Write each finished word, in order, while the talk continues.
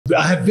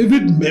I have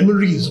vivid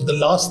memories of the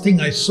last thing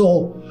I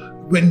saw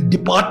when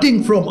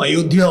departing from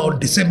Ayodhya on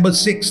December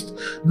 6th,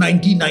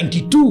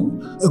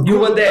 1992. You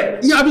were there?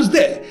 Yeah, I was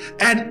there.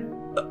 And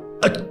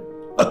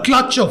a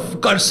clutch of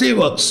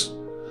Karsevaks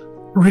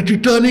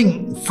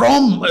returning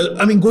from,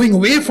 going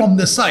away from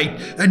the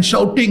site and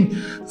shouting,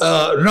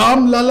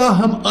 Ram Lala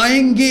hum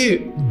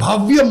aayenge,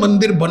 bhavya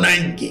mandir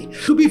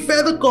banayenge. To be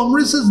fair, the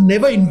Congress has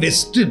never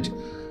invested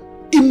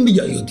in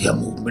the Ayodhya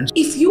movement.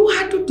 If you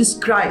had to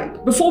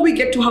describe, before we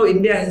get to how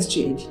India has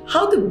changed,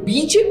 how the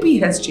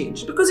BJP has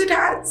changed, because it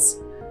has.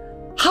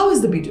 How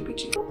has the BJP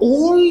changed?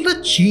 All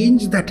the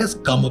change that has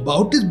come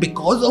about is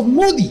because of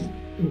Modi.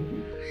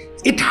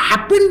 It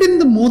happened in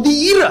the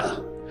Modi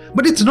era,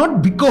 but it's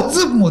not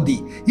because of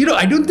Modi.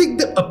 I don't think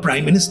that a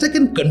Prime Minister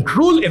can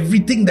control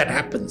everything that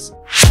happens.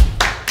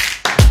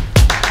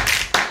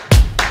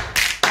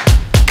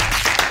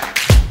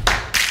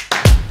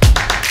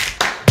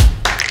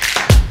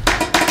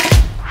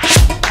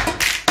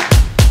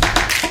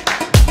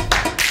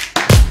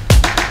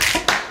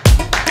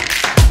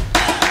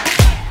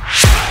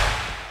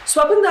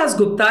 Swapan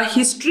Dasgupta,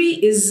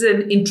 history is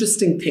an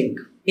interesting thing.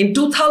 In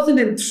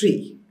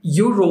 2003,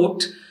 you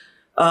wrote,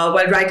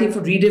 while writing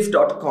for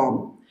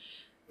rediff.com,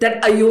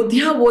 that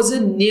Ayodhya was a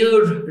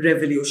near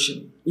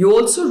revolution. You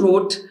also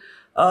wrote,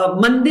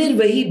 Mandir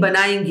wahi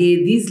banayenge,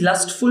 these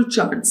lustful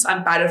chants,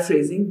 I'm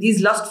paraphrasing,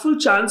 these lustful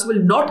chants will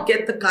not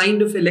get the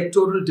kind of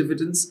electoral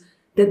dividends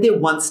that they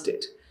once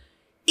did.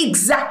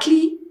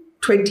 Exactly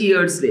 20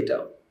 years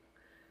later,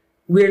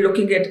 we're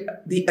looking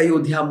at the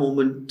Ayodhya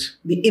moment,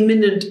 the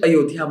imminent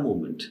Ayodhya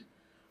moment.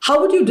 How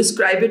would you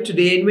describe it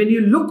today? And when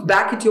you look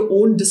back at your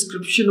own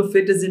description of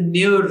it as a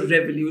near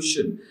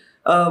revolution,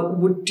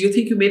 do you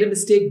think you made a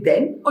mistake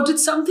then? Or did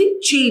something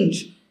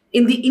change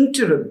in the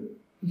interim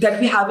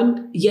that we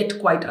haven't yet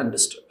quite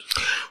understood?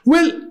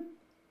 Well,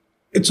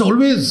 it's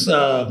always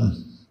a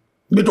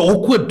bit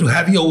awkward to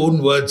have your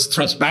own words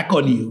thrust back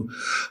on you.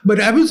 But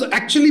I was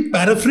actually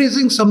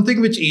paraphrasing something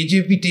which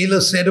A.J.P.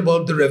 Taylor said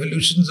about the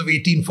revolutions of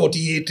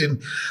 1848 in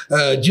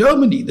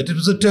Germany, that it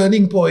was a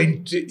turning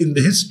point in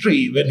the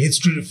history when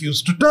history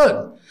refused to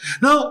turn.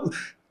 Now,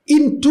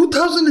 in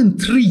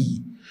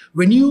 2003,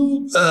 when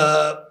you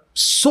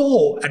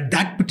saw at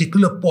that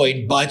particular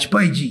point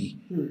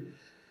Bajpayee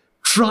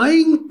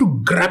trying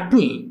to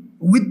grapple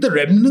with the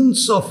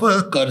remnants of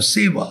a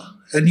Karseva,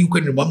 and you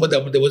can remember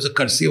that there was a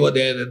Karseva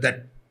there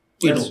that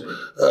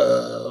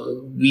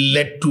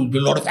led to a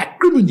lot of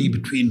acrimony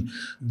between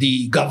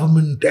the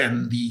government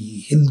and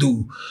the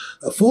Hindu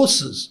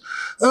forces.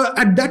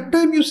 At that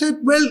time, you said,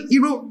 well,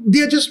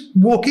 they are just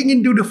walking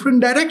into different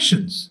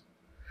directions.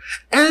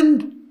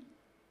 And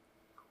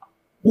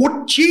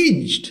what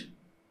changed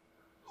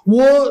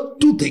were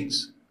two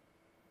things.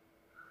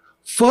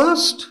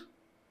 First,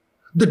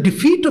 the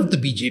defeat of the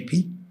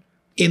BJP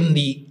in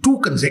the two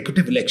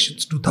consecutive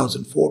elections,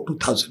 2004,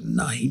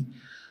 2009,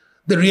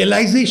 the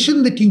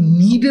realization that you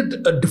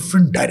needed a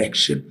different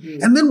direction.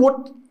 And then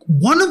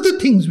one of the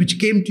things which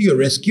came to your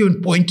rescue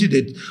and pointed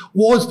it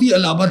was the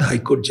Allahabad High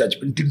Court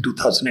judgment in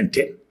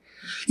 2010.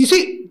 You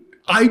see,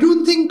 I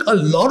don't think a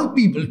lot of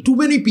people, too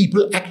many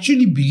people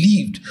actually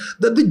believed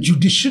that the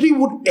judiciary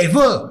would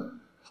ever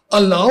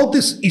allow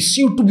this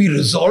issue to be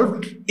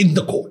resolved in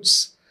the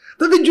courts.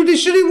 That the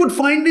judiciary would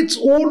find its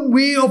own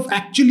way of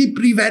actually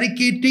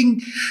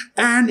prevaricating,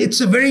 and it's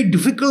a very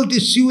difficult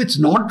issue. It's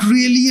not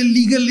really a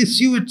legal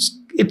issue. It's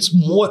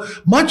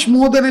much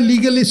more than a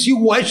legal issue.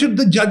 Why should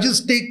the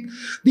judges take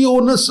the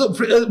onus of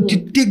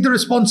take the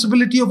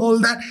responsibility of all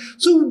that?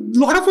 So a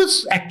lot of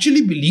us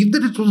actually believed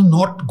that it was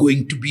not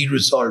going to be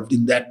resolved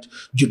in that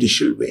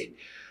judicial way,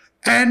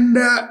 and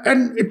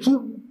it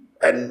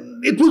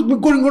was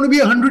going to be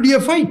a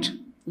 100-year fight.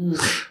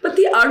 But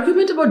the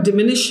argument about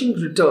diminishing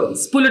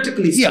returns,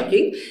 politically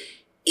speaking,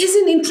 is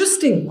an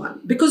interesting one.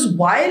 Because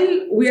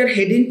while we are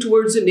heading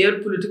towards a near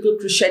political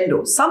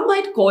crescendo, some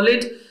might call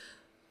it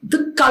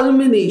the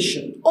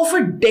culmination of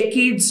a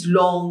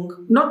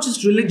decades-long, not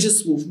just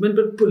religious movement,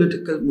 but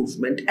political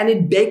movement. And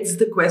it begs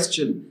the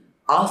question,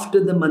 after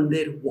the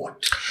Mandir,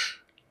 what?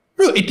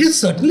 No, it is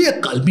certainly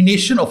a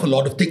culmination of a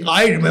lot of things.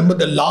 I remember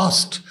I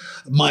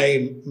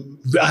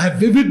have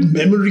vivid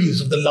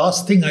memories of the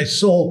last thing I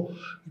saw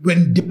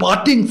when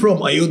departing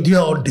from Ayodhya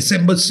on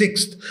December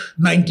 6th,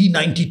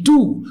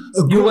 1992.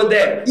 You were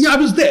there? Yeah, I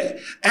was there.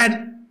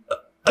 And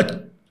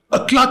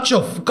a clutch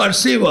of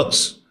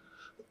Karsevaks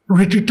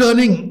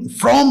returning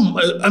from,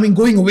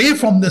 going away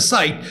from the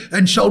site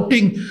and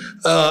shouting,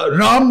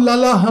 Ram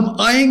Lala hum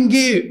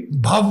aayenge,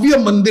 bhavya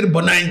mandir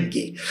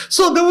banayenge.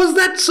 So there was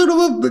that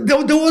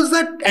there was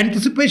that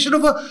anticipation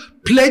of a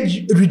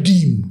pledge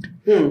redeemed.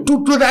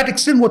 To that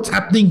extent, what's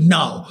happening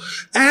now.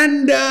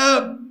 And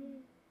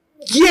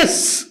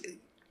yes,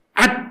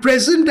 at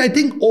present, I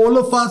think all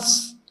of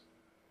us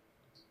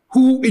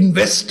who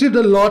invested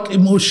a lot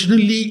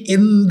emotionally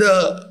in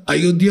the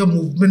Ayodhya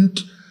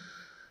movement,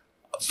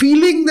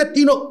 feeling that,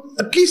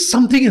 at least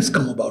something has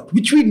come about,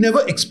 which we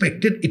never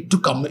expected it to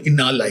come in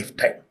our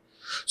lifetime.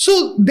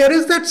 So there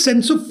is that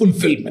sense of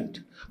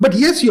fulfillment. But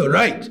yes, you're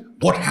right.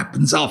 what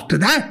happens after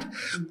that?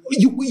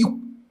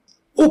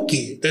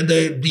 Okay,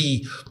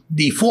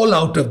 the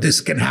fallout of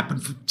this can happen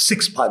for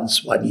 6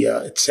 months, 1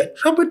 year,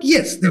 etc. But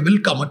yes, there will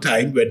come a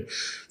time when,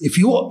 if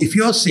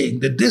you're saying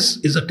that this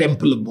is a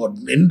temple of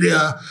modern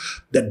India,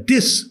 that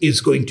this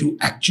is going to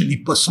actually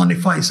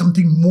personify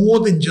something more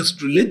than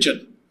just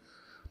religion,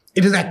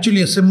 it is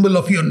actually a symbol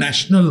of your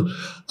national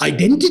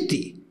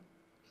identity,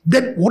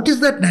 then what is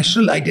that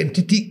national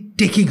identity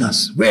taking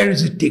us? Where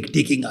is it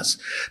taking us?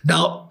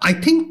 Now, I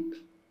think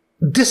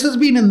this has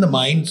been in the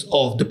minds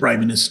of the Prime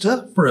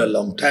Minister for a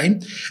long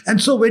time.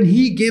 And so when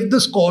he gave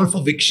this call for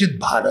Vikshit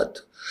Bharat,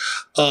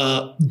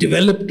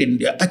 developed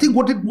India, I think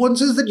what it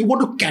wants is that you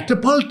want to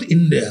catapult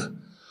India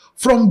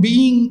from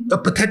being a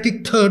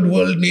pathetic third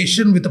world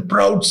nation with a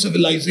proud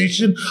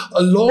civilization,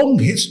 a long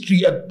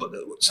history,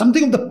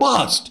 something of the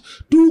past,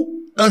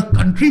 to a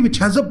country which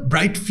has a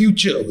bright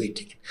future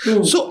awaiting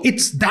it. So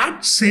it's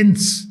that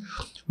sense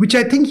which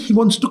I think he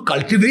wants to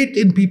cultivate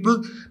in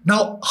people.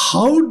 Now,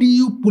 how do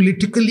you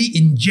politically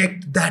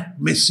inject that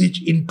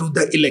message into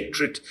the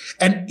electorate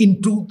and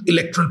into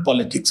electoral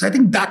politics? I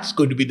think that's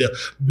going to be the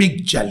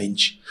big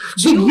challenge.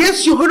 So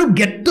yes, you're going to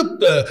get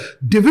the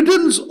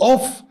dividends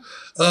of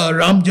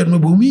Ram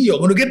Janmabhoomi, you're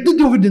going to get the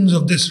dividends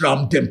of this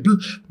Ram temple,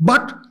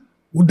 but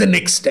with the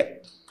next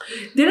step.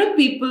 There are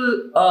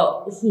people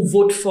who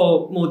vote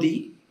for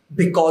Modi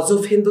because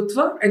of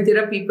Hindutva, and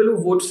there are people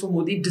who vote for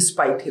Modi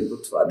despite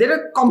Hindutva. There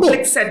are a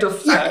complex set of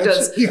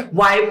factors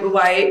why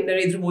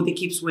Narendra Modi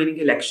keeps winning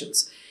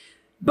elections.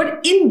 But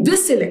in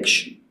this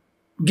election,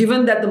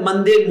 given that the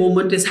Mandir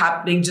movement is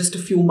happening just a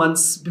few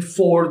months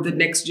before the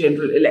next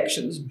general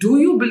elections, do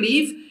you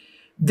believe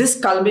this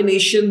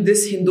culmination,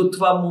 this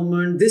Hindutva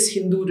movement, this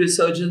Hindu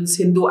resurgence,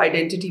 Hindu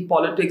identity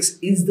politics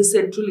is the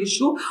central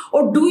issue?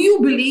 Or do you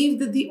believe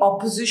that the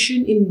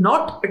opposition, in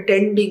not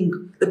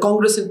attending, the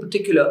Congress in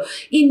particular,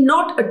 in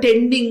not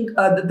attending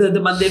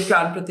the Mandir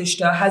Pran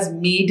Pratishtha, has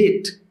made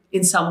it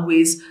in some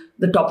ways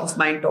the top of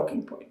mind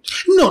talking point?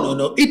 No.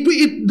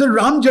 The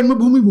Ram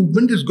Janmabhoomi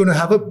movement is going to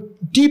have a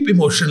deep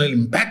emotional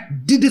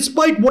impact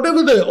despite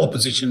whatever the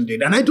opposition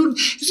did. And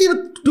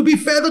to be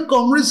fair, the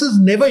Congress has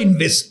never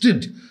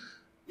invested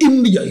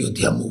in the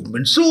Ayodhya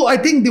movement. So I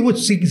think they were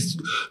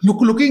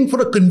looking for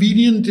a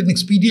convenient and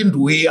expedient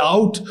way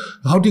out.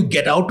 How do you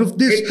get out of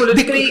this?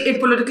 It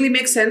politically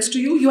makes sense to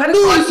you? You had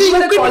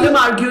a column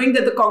arguing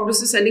that the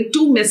Congress is sending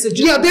two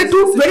messages. Yeah, they're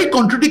two very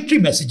contradictory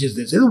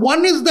messages.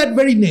 One is that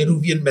very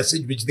Nehruvian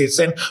message which they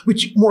send,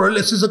 which more or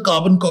less is a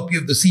carbon copy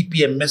of the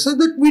CPM message,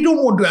 that we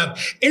don't want to have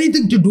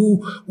anything to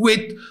do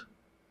with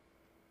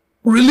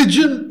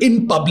religion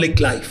in public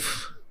life.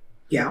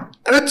 Yeah.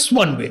 That's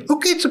one way.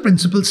 Okay, it's a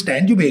principled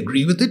stand. You may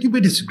agree with it, you may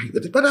disagree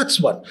with it, but that's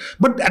one.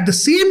 But at the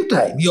same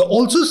time, you're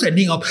also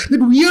sending up that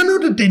we are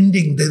not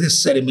attending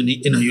this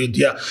ceremony in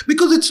Ayodhya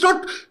because it's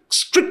not,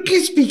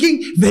 strictly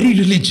speaking, very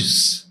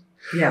religious.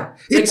 Yeah.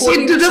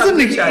 According to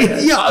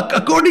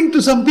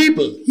some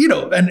people,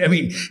 and I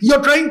mean,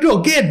 you're trying to,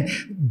 again,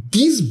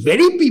 these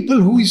very people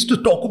who used to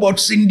talk about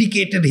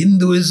syndicated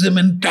Hinduism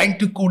and trying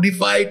to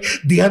codify it,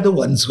 they are the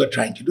ones who are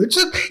trying to do it.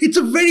 So it's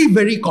a very,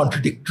 very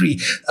contradictory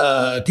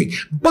thing.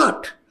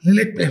 But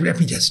let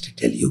me just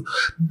tell you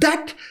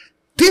that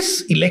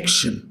this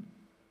election,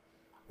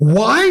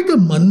 why the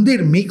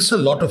Mandir makes a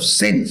lot of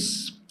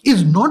sense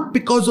is not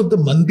because of the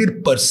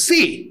Mandir per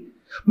se,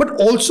 but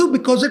also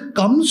because it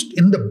comes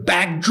in the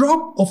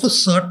backdrop of a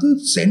certain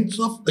sense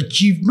of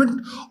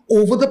achievement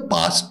over the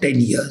past 10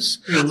 years.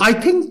 I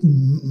think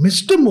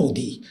Mr.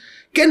 Modi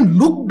can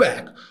look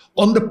back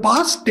on the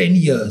past 10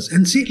 years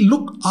and say,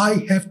 look,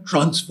 I have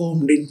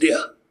transformed India.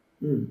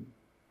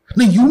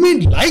 Now, you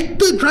may like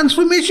the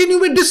transformation, you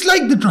may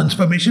dislike the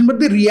transformation, but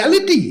the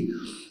reality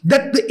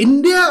that the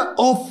India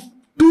of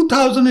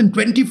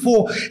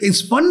 2024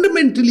 is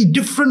fundamentally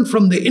different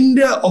from the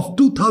India of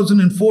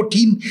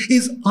 2014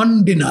 is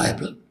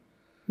undeniable.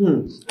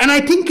 And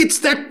I think it's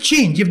that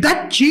change. If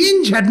that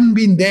change hadn't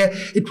been there,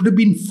 it would have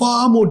been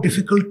far more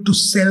difficult to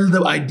sell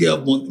the idea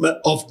of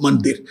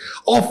Mandir,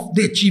 of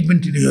the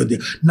achievement in Ayodhya.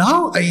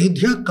 Now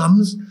Ayodhya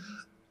comes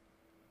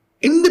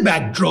in the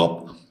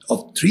backdrop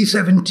of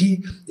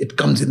 370, it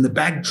comes in the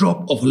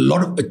backdrop of a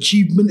lot of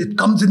achievement, it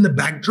comes in the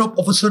backdrop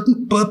of a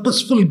certain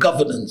purposeful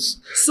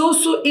governance.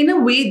 So in a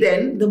way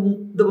then,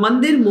 the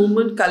Mandir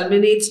movement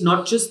culminates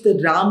not just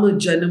the Rama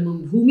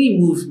Janmabhoomi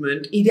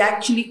movement, it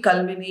actually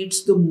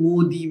culminates the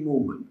Modi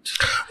movement.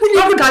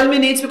 Not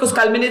culminates, because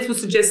culminates would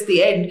suggest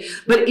the end,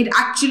 but it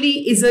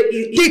actually is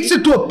takes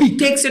it to a peak.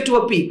 Takes it to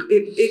a peak.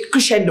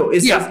 Crescendo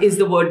is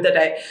the word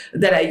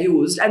that I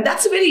used. And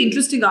that's a very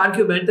interesting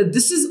argument, that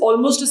this is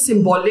almost a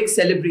symbolic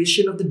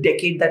celebration of the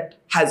decade that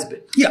has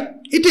been. Yeah,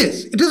 it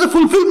is. It is a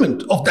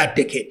fulfillment of that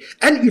decade.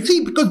 And you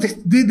see, because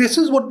this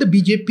is what the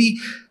BJP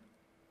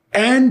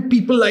and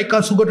people like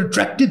us who got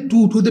attracted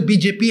to the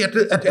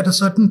BJP at a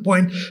certain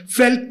point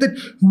felt that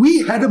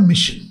we had a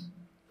mission.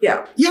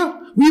 Yeah. Yeah.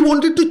 We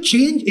wanted to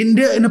change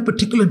India in a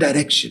particular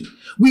direction.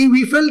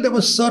 We felt there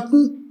were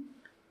certain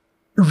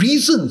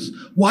reasons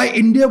why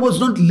India was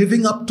not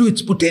living up to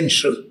its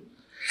potential.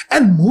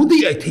 And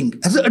Modi, I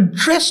think, has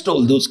addressed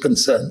all those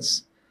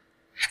concerns.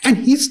 And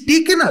he's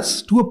taken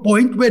us to a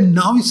point where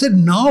now he said,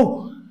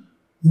 now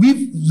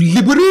we've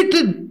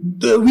liberated,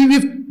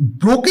 we've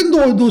broken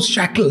all those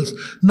shackles.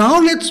 Now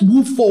let's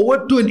move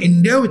forward to an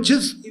India which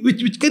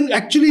can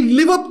actually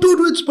live up to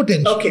its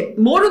potential. Okay,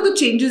 more on the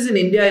changes in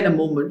India in a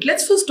moment.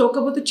 Let's first talk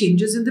about the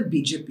changes in the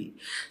BJP.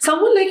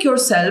 Someone like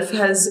yourself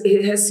has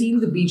seen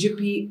the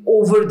BJP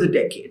over the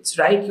decades,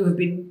 right? You have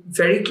been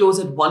very close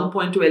at one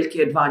point to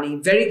L.K.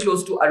 Advani, very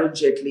close to Arun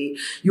Jaitley.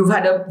 You've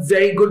had a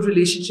very good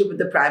relationship with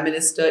the Prime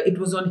Minister. It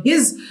was on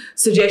his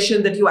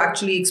suggestion that you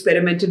actually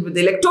experimented with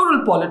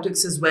electoral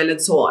politics as well,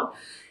 and so on.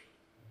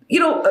 You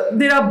know,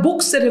 there are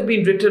books that have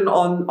been written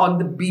on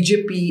the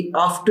BJP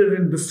after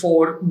and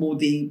before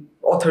Modi,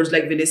 authors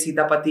like Vinay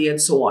Sitapati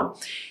and so on.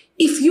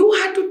 If you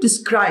had to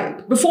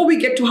describe, before we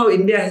get to how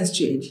India has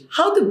changed,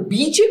 how the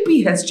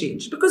BJP has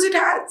changed, because it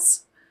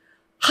has.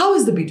 How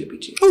has the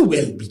BJP changed? Oh,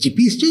 well,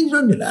 BJP has changed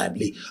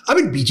undeniably. I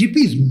mean, BJP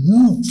has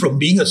moved from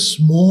being a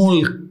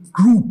small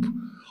group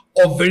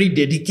of very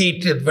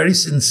dedicated, very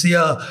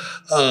sincere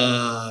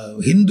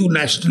Hindu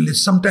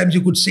nationalists. Sometimes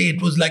you could say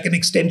it was like an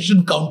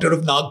extension counter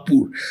of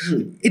Nagpur.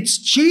 It's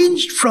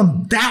changed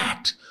from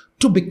that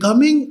to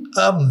becoming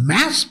a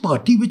mass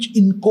party which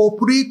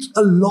incorporates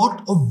a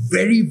lot of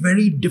very,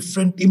 very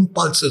different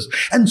impulses.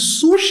 And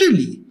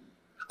socially,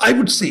 I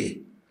would say,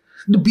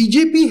 the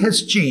BJP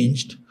has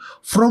changed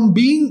from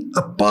being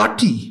a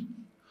party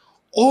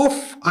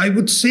of, I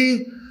would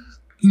say,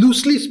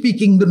 loosely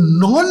speaking, the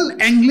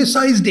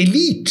non-anglicized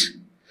elite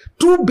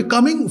to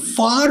becoming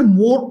far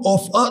more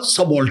of a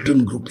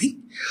subaltern grouping.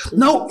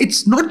 Now,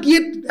 it's not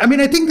yet, I mean,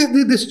 I think that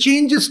this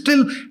change is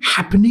still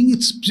happening.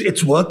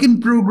 It's work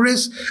in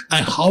progress,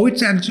 and how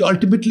it's actually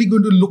ultimately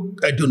going to look,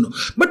 I don't know.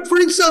 But for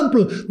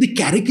example, the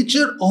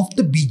caricature of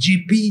the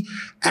BJP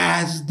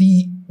as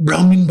the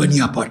Brahmin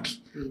Baniya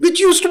party, which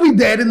used to be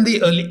there in the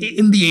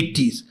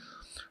 80s.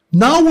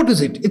 Now what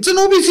is it? It's an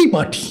OBC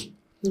party.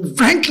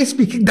 Frankly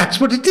speaking, that's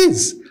what it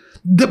is.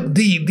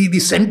 The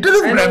center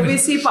of gravity. An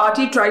OBC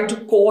party trying to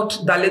court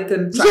Dalit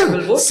and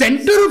tribal votes.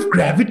 Center of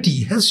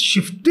gravity has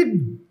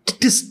shifted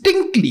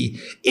distinctly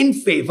in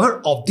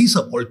favor of the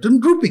subaltern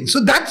grouping. So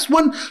that's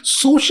one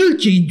social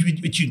change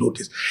which you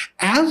notice.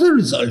 As a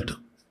result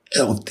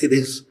of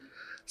this,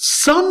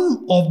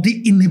 some of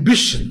the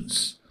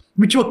inhibitions,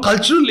 which were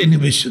cultural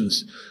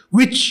inhibitions,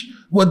 which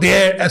were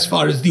there as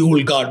far as the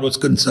old guard was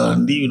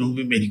concerned.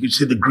 You could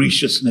say the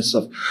graciousness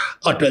of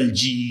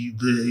Atalji,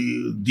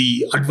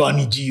 the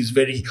Advani-ji is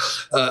very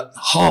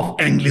half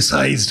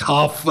anglicized,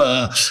 half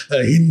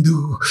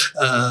Hindu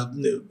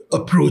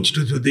approach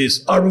to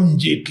this. Arun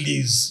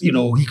Jaitley's,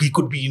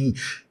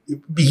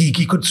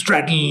 he could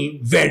straddle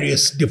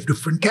various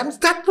different camps.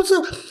 That was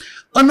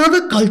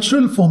another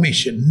cultural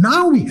formation.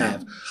 Now we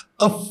have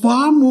a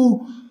far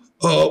more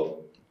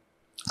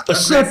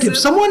assertive.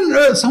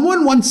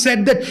 Someone once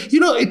said that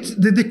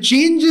the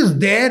change is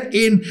there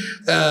in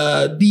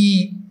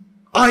the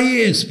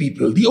IAS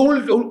people. The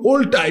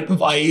old type of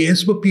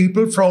IAS were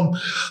people from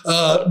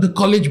the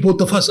college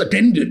both of us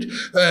attended,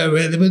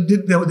 where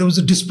there was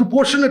a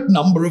disproportionate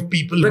number of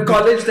people. The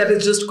college that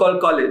is just called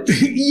college.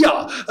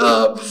 Yeah.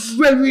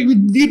 Well, we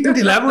needn't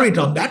elaborate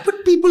on that,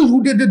 but people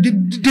who did a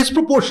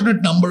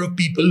disproportionate number of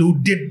people who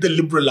did the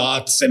liberal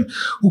arts and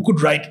who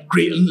could write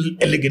great,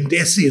 elegant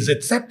essays,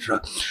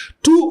 etc.,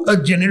 to a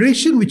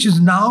generation which is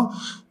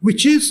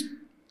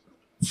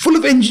full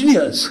of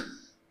engineers.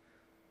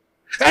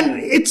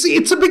 And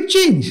it's a big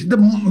change. The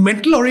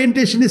mental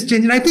orientation is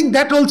changing. I think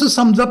that also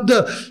sums up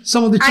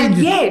some of the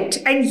changes.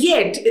 And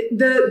yet,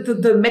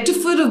 the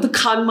metaphor of the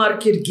Khan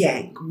Market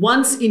gang,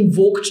 once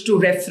invoked to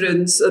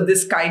reference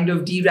this kind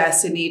of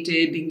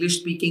deracinated,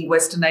 English-speaking,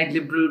 westernized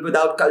liberal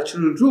without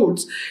cultural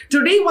roots,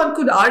 today one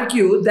could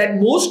argue that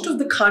most of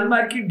the Khan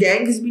Market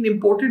gang has been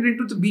imported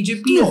into the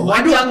BJP.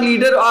 One young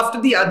leader after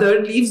the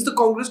other leaves the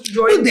Congress to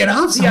join the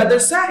other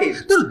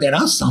side. There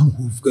are some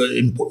who've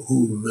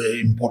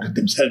imported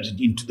themselves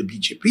into the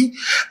BJP.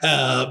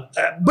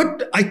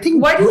 But I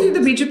think... Why do you think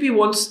the BJP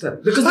wants them?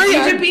 Because the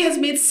BJP has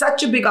made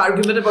such a big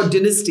argument about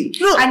dynasty.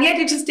 No, and yet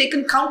it has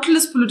taken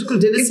countless political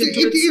dynasts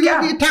into its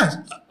camp. It has.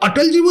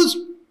 Atalji was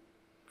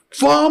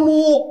far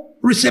more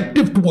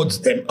receptive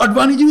towards them.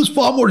 Advaniji was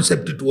far more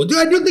receptive towards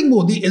them. I don't think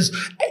Modi is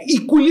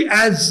equally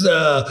as...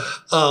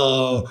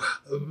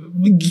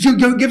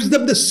 gives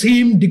them the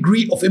same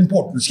degree of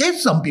importance.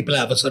 Yes, some people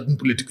have a certain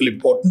political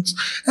importance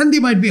and they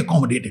might be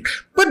accommodated.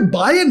 But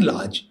by and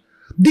large,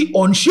 the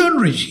Anshan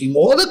regime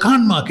or the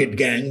Khan Market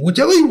gang,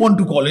 whichever you want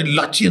to call it,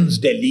 Lutyens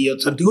Delhi or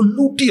something, or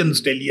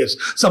Lutyens Delhi as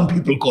some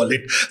people call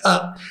it,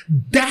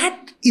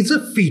 that is a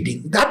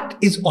fading. That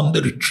is on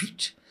the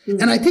retreat.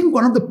 And I think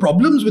one of the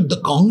problems with the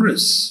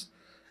Congress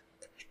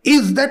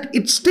is that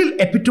it still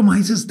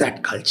epitomizes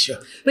that culture.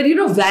 But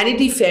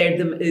Vanity Fair,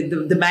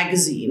 the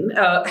magazine,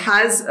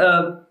 has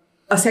a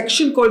a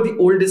section called the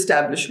old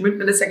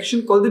establishment and a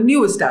section called the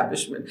new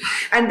establishment.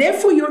 And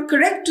therefore, you're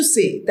correct to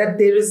say that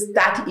there is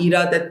that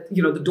era that,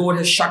 the door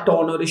has shut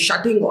on or is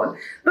shutting on.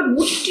 But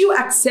wouldn't you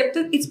accept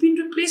that it's been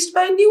replaced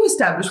by a new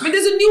establishment?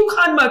 There's a new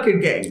Khan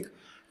Market gang.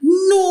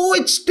 No,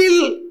 it's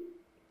still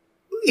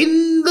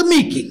in the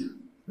making.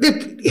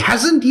 It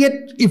hasn't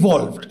yet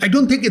evolved. I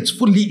don't think it's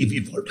fully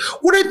evolved.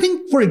 What I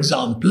think, for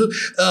example,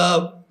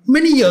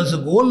 many years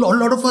ago, a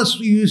lot of us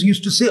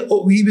used to say,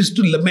 we used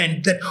to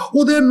lament that,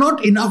 there are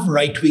not enough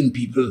right-wing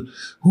people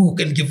who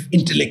can give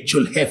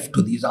intellectual heft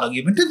to these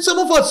arguments. And some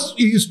of us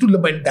used to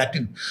lament that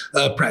in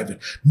private.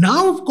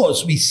 Now, of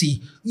course, we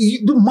see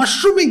the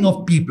mushrooming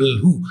of people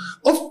who,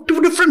 of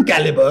different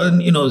caliber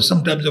and,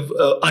 sometimes of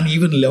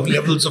uneven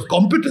levels of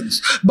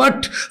competence.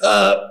 But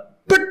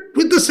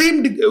with the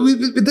same, with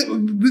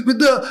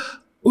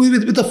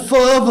the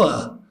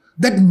fervor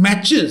that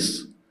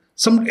matches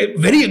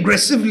very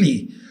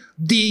aggressively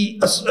the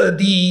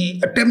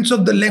attempts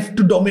of the left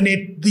to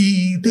dominate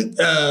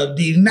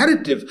the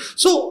narrative.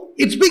 So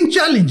it's being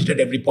challenged at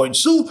every point.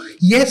 So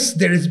yes,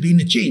 there has been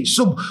a change.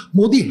 So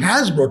Modi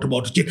has brought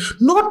about a change.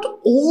 Not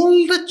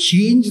all the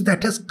change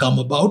that has come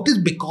about is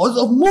because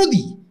of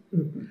Modi.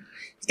 Mm-hmm.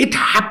 It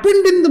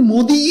happened in the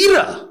Modi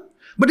era.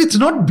 But it's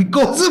not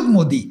because of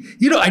Modi.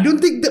 I don't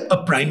think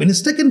a prime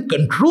minister can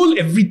control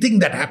everything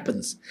that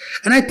happens.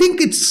 And I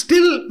think it's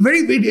still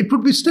it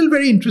would be still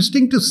very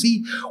interesting to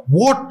see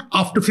what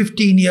after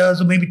 15 years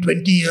or maybe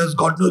 20 years,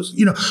 God knows,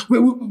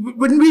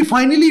 when we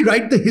finally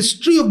write the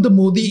history of the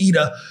Modi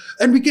era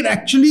and we can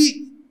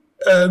actually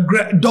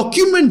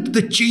document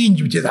the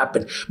change which has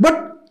happened.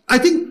 But I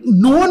think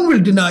no one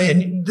will deny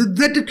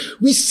that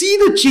we see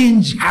the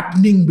change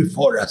happening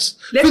before us,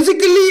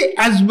 physically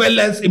as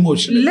well as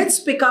emotionally. Let's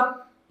pick up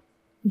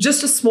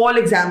just a small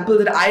example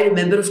that I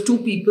remember of two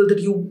people that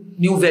you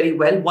knew very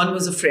well. One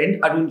was a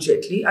friend, Arun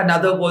Jaitley.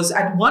 Another was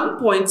at one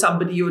point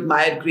somebody you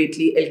admired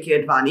greatly,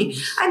 L.K.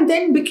 Advani, and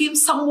then became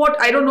somewhat,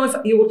 I don't know if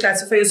you would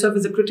classify yourself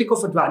as a critic of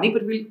Advani,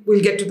 but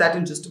we'll get to that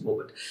in just a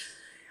moment.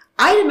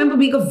 I remember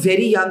being a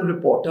very young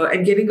reporter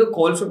and getting a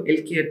call from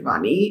L.K.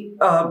 Advani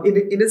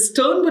in a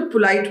stern but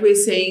polite way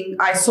saying,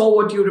 I saw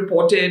what you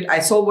reported, I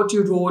saw what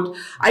you wrote,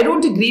 I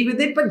don't agree with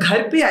it, but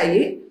ghar pe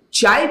aaye,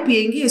 chai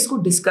piyenge,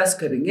 isko discuss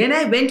karenge. And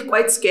I went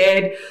quite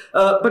scared,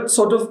 but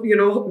sort of,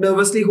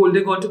 nervously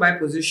holding on to my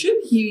position.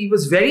 He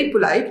was very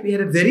polite. We had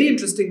a very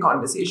interesting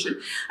conversation.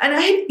 And I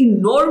had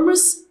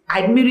enormous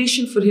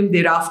admiration for him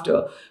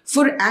thereafter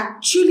for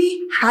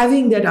actually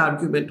having that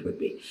argument with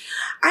me.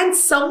 And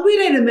somewhere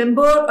I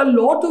remember a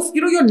lot of,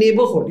 your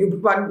neighborhood.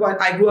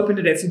 I grew up in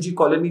a refugee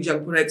colony,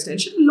 Jangpura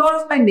Extension. A lot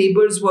of my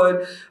neighbors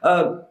were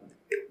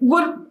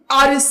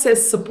RSS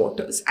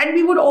supporters. And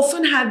we would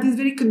often have these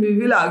very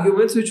convivial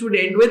arguments which would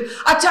end with,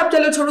 "Acha,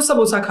 chalo chodo,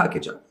 samosa kha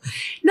ke jao."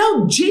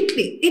 Now,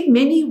 Jaitley, in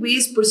many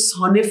ways,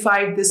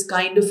 personified this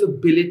kind of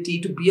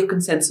ability to be a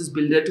consensus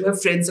builder, to have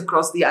friends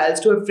across the aisles,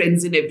 to have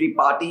friends in every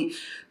party,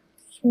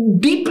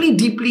 deeply,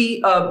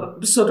 deeply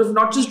sort of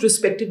not just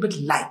respected, but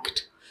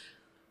liked.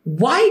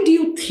 Why do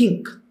you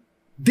think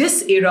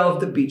this era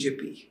of the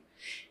BJP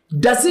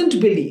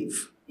doesn't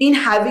believe in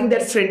having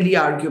that friendly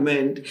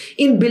argument,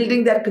 in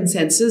building that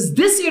consensus?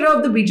 This era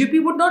of the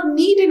BJP would not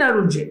need an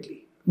Arun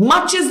Jaitley,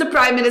 much as the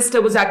Prime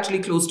Minister was actually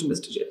close to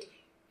Mr. Jaitley.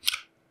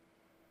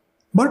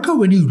 Barkha,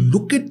 when you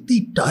look at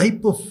the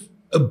type of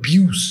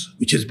abuse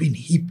which has been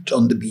heaped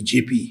on the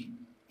BJP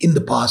in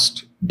the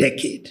past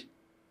decade,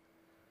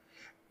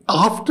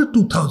 after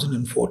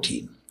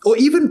 2014, or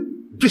even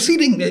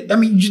preceding,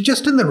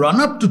 just in the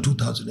run-up to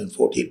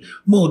 2014,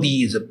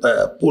 Modi is a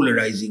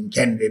polarizing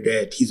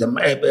candidate. He's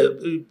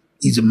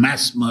a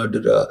mass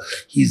murderer.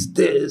 He's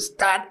this,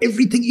 that,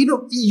 everything.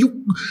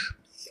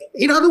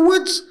 In other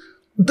words,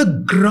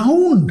 the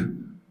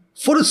ground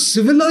for a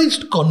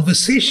civilized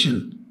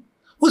conversation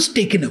was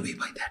taken away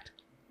by that.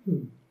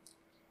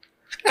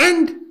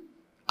 And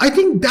I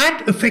think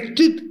that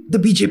affected the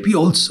BJP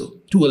also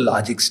to a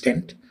large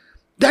extent.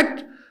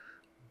 That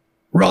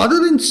rather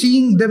than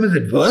seeing them as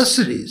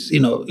adversaries,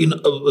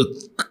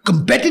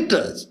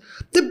 competitors,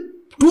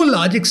 to a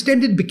large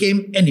extent it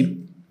became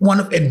one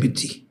of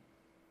enmity.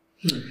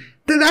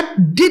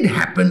 That did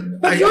happen.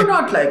 But you're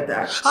not like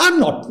that. I'm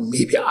not.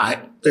 Maybe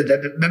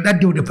that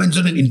depends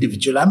on an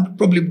individual. I'm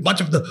probably much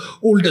of the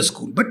older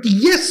school. But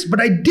yes,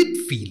 I did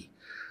feel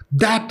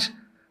that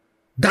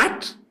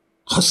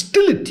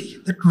hostility,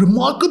 that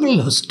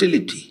remarkable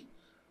hostility,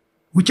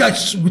 which I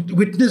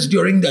witnessed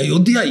during the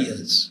Ayodhya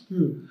years,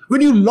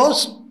 when you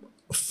lost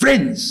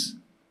friends.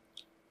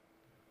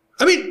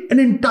 An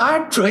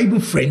entire tribe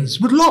of friends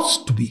were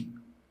lost to me.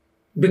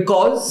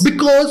 Because?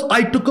 Because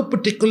I took a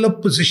particular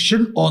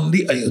position on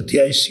the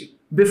Ayodhya issue.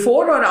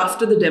 Before or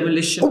after the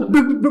demolition?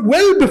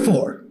 Well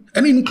before,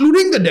 and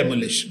including the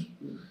demolition.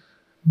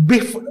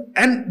 Before,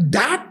 and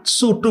that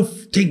sort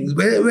of thing,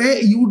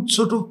 where you would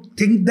sort of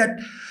think that,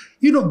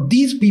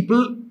 these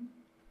people,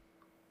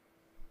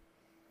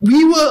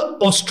 we were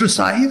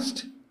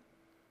ostracized.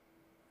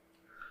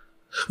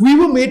 We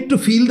were made to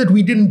feel that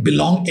we didn't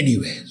belong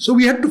anywhere. So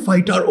we had to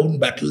fight our own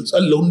battles, a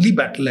lonely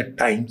battle at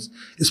times,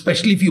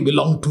 especially if you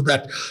belong to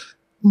that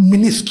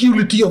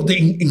minusculity of the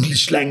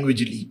English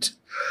language elite.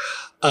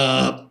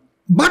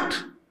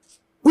 But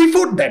we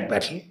fought that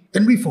battle,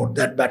 and we fought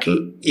that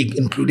battle,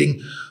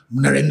 including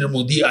Narendra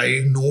Modi.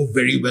 I know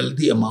very well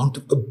the amount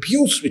of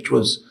abuse which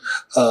was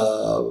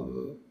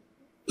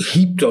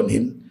heaped on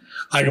him.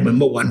 I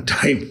remember one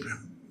time,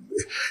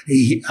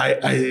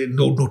 I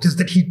noticed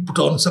that he put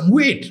on some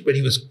weight when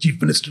he was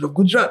Chief Minister of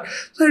Gujarat.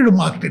 So I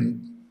remarked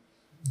in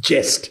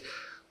jest,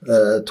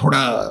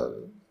 thoda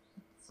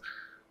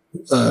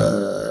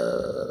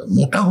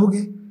mota ho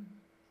gaya.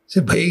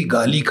 Say, bhai,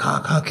 gali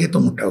kha ke to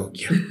mota ho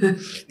gaya.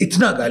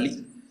 Itna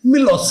gali.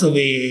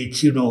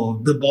 Milosevic,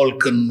 the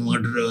Balkan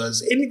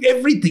murderers,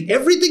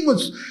 everything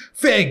was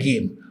fair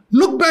game.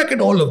 Look back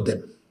at all of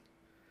them.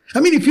 I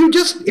mean, if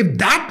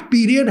that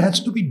period has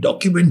to be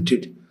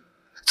documented,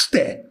 it's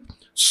there.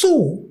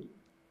 So,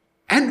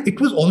 and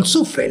it was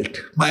also felt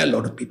by a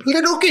lot of people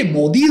that, okay,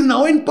 Modi is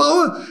now in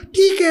power.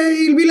 Theek hai,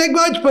 he'll be like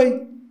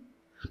Vajpayee.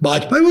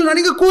 Vajpayee was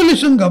running a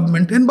coalition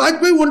government, and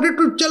Vajpayee wanted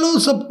to chalo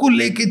sabko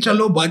leke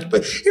chalo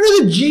Vajpayee.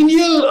 The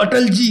genial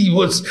Atalji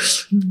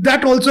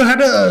that also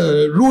had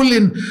a role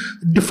in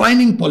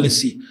defining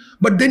policy.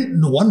 But then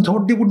no one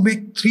thought they would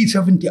make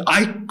 370.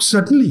 I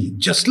certainly,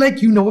 just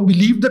like you never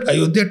believed that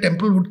Ayodhya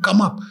temple would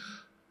come up.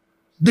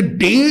 The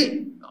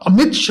day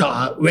Amit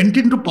Shah went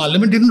into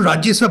parliament in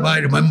Rajya Sabha, I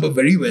remember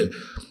very well,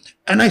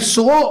 and I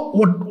saw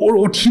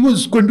what he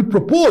was going to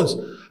propose.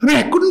 I mean,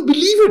 I couldn't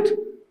believe it.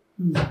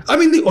 I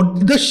mean,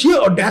 the sheer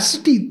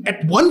audacity.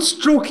 At one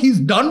stroke, he's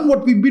done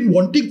what we've been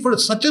wanting for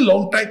such a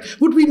long time,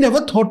 what we never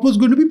thought was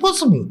going to be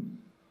possible.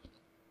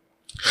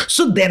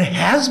 So there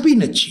has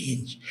been a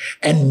change.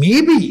 And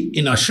maybe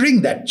in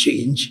ushering that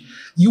change,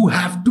 you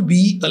have to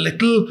be a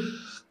little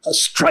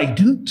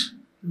strident.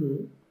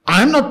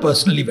 I'm not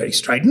personally very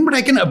strident, but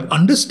I can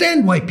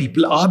understand why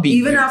people are being...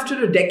 Even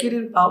after a decade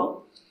in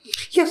power?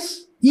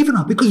 Yes, even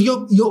after. Because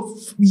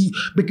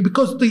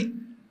because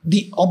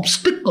the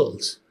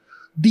obstacles,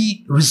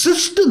 the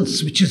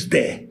resistance which is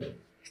there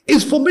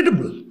is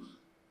formidable.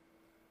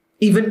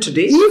 Even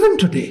today? Even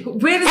today.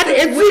 Where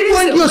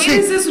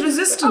is this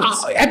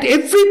resistance? At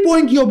every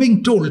point you're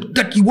being told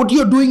that what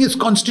you're doing is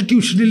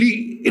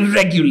constitutionally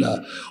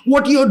irregular.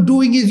 What you're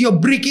doing is you're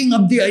breaking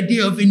up the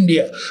idea of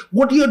India.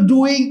 What you're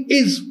doing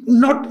is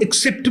not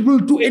acceptable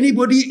to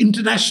anybody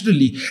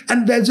internationally.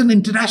 And there's an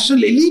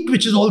international elite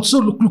which is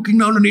also looking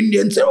down on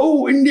India and say,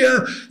 oh,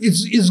 India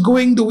is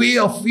going the way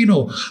of,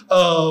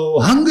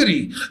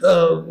 Hungary.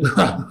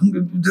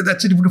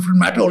 That's a different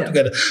matter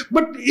altogether. Yeah.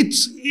 But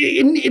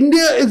in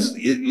India is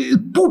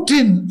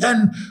Putin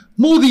and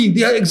Modi,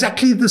 they are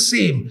exactly the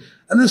same.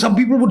 And then some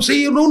people would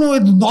say, no,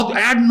 it's not,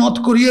 add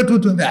North Korea to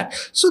that.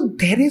 So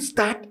there is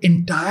that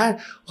entire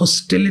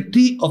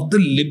hostility of the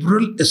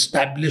liberal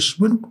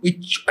establishment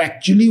which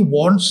actually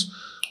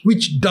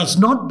which does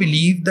not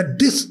believe that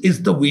this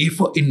is the way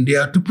for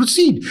India to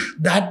proceed.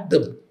 That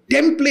the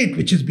template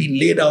which has been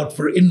laid out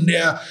for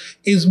India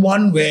is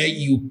one where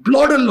you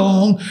plod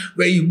along,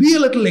 where you be a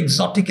little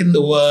exotic in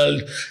the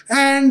world,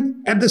 and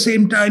at the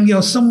same time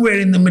you're somewhere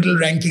in the middle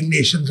ranking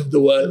nations of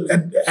the world.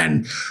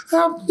 And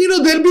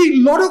there'll be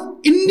a lot of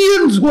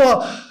Indians who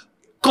are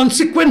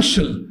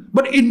consequential,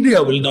 but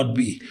India will not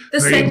be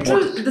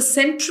The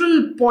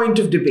central point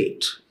of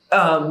debate,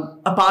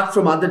 apart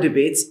from other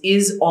debates,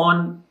 is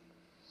on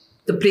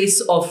the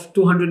place of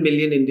 200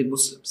 million Indian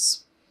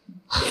Muslims.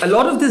 A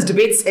lot of this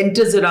debate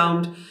centers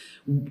around,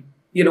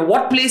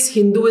 what place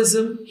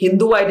Hinduism,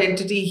 Hindu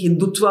identity,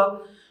 Hindutva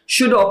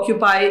should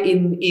occupy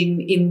in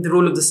the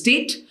role of the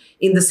state,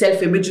 in the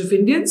self-image of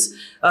Indians,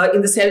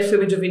 in the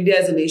self-image of India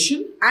as a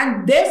nation.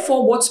 And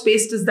therefore, what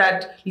space does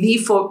that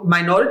leave for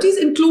minorities,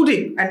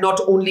 including, and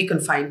not only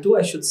confined to,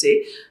 I should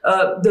say,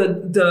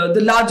 the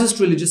largest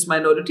religious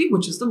minority,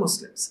 which is the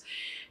Muslims.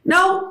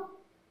 Now,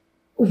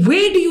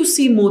 where do you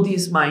see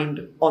Modi's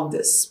mind on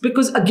this?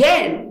 Because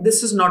again,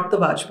 this is not the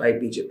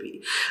Vajpayee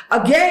BJP.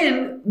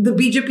 Again, the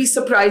BJP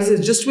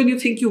surprises. Just when you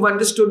think you've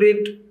understood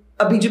it,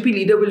 a BJP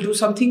leader will do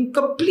something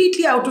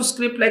completely out of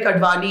script, like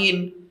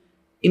Advani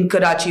in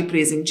Karachi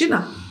praising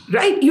Jinnah,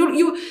 right?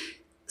 You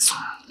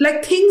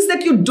like things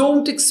that you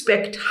don't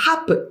expect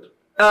happen.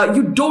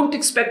 You don't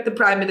expect this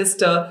Prime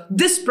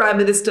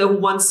Minister who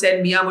once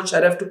sent Mia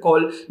Musharraf to call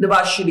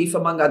Nawaz Sharif,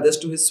 among others,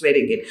 to his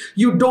swearing in.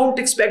 You don't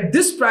expect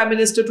this Prime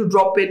Minister to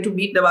drop in to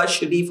meet Nawaz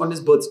Sharif on his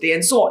birthday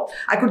and so on.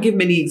 I could give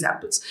many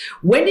examples.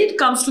 When it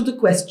comes to the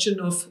question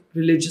of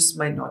religious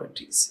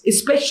minorities,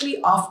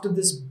 especially after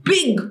this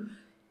big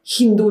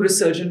Hindu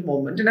resurgent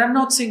moment, and I'm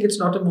not saying it's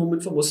not a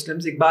moment for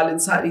Muslims, Iqbal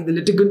Ansari, the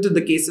litigant in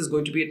the case, is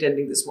going to be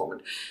attending this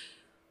moment.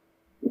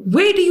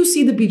 Where do you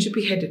see the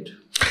BJP headed?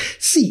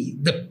 See,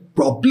 the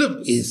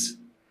problem is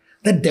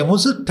that there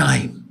was a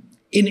time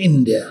in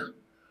India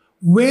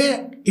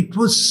where it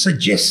was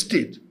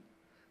suggested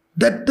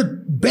that the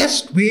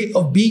best way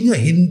of being a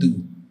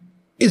Hindu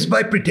is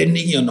by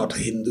pretending you're not a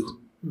Hindu.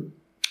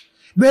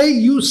 Where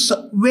you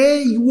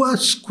are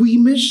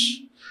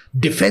squeamish,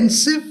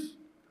 defensive,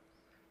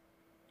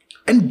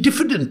 and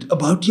diffident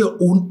about your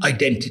own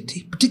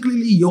identity,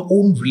 particularly your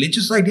own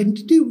religious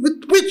identity,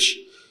 with which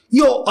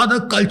your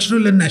other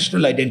cultural and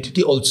national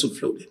identity also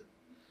flowed in.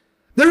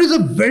 There is a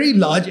very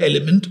large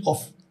element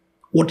of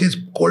what is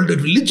called a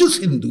religious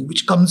Hindu,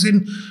 which comes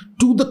in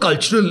to the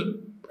cultural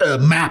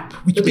map,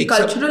 which but makes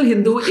cultural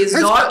Hindu is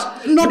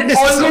not necessarily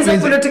always a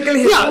political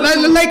Hindu. Yeah,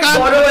 like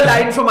borrow a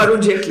line from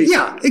Arun Jaitley.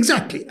 Yeah,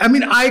 exactly. I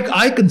mean,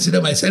 I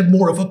consider myself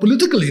more of a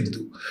political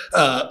Hindu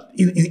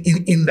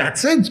in that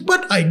sense,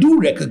 but I do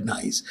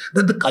recognize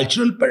that the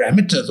cultural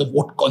parameters of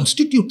what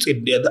constitutes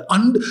India,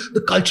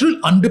 the cultural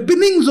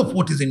underpinnings of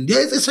what is India,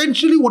 is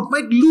essentially what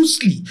might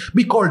loosely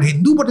be called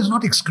Hindu, but is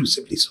not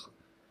exclusively so.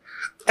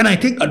 And I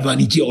think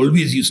Advaniji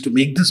always used to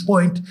make this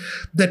point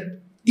that,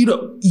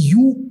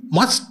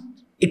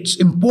 it's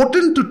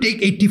important to take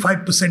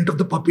 85% of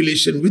the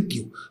population with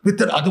you.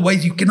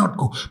 Otherwise you cannot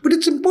go. But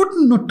it's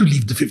important not to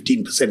leave the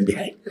 15%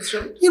 behind. That's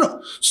right.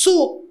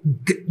 So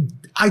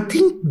I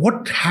think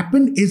what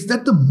happened is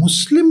that the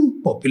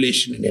Muslim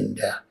population in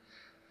India,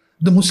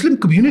 the Muslim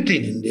community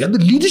in India, the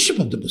leadership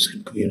of the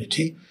Muslim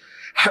community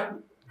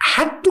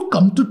had to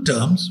come to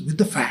terms with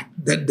the fact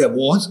that there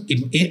was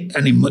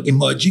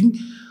emerging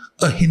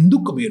a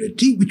Hindu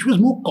community which was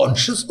more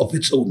conscious of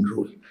its own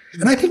role.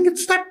 And I think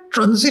it's that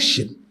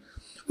transition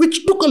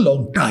which took a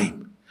long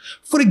time.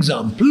 For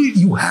example,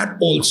 you had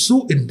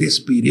also in this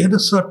period a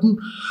certain,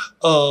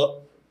 I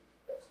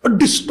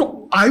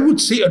would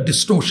say a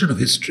distortion of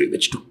history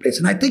which took place.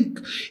 And I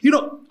think,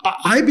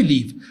 I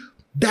believe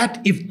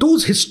that if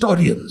those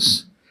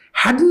historians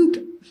hadn't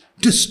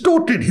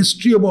distorted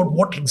history about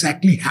what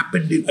exactly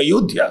happened in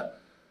Ayodhya,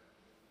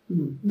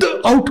 the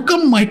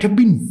outcome might have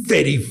been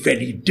very,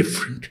 very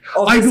different.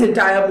 Of this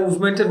entire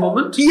movement and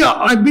moment? Yeah,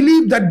 I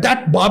believe that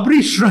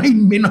Babri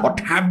shrine may not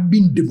have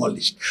been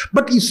demolished.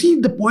 But you see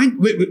the point,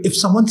 if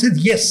someone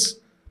says, yes,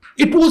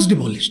 it was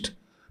demolished.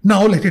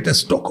 Now let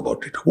us talk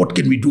about it. What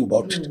can we do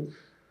about it?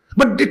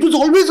 But it was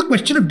always a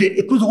question of,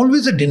 it was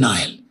always a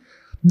denial.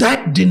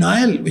 That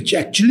denial which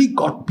actually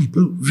got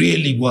people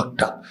really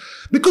worked up.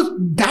 Because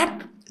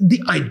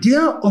the idea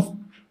of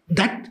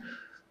that,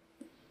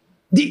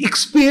 the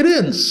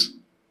experience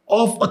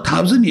of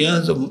 1,000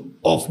 years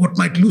of what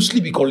might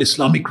loosely be called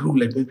Islamic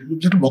rule, a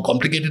little more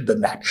complicated than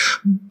that,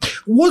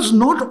 was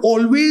not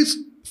always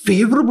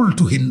favorable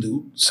to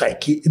Hindu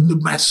psyche, in the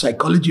mass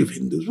psychology of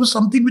Hindus, was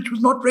something which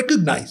was not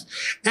recognized.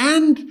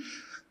 And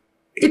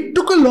it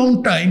took a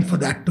long time for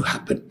that to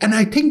happen. And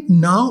I think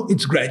now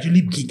it's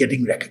gradually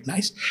getting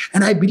recognized.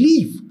 And I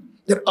believe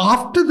that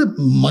after the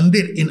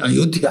Mandir in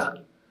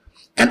Ayodhya,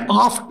 and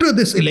after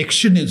this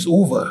election is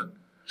over,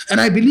 and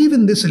I believe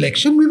in this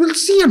election, we will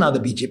see another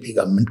BJP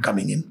government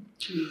coming in.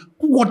 To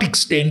what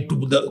extent,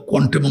 to the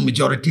quantum of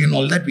majority and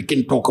all that, we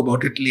can talk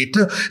about it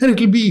later. And it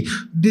will be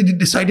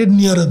decided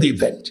nearer the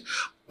event.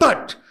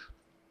 But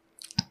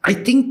I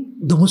think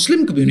the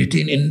Muslim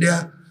community in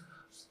India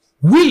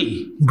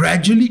will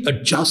gradually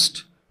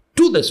adjust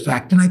to this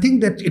fact. And I think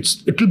that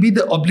it will be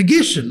the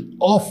obligation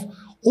of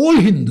all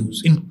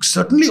Hindus,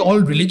 certainly all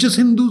religious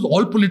Hindus,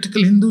 all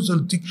political Hindus,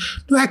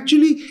 to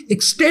actually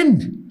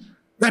extend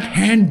that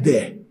hand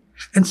there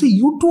and say,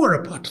 you too are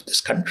a part of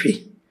this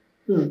country.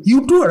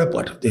 You too are a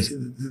part of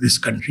this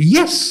country.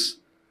 Yes,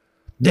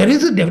 there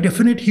is a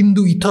definite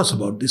Hindu ethos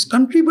about this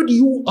country, but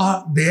you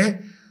are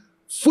there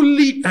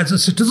fully as a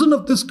citizen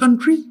of this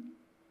country.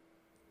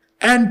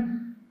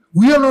 And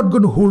we are not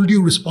going to hold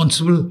you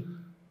responsible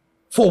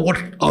for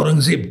what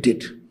Aurangzeb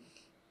did.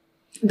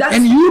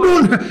 And you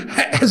don't,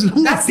 as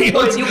long as they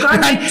also, you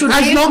can't make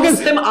today's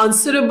Muslim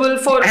answerable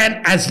for. And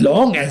as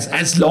long as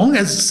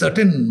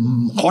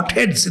certain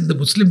hotheads in the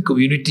Muslim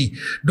community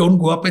don't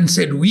go up and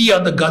said, we are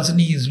the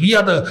Ghaznis, we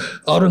are the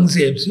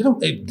Aurangzebs,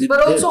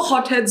 but also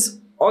hotheads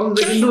on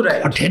the Hindu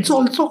right. Hotheads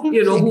also.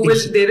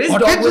 There is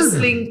dog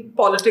whistling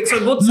politics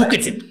on both sides. Look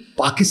at it.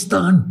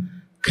 Pakistan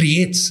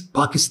creates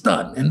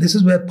Pakistan, and this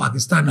is where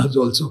Pakistan has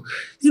also,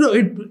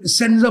 it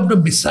sends out a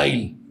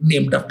missile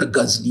named after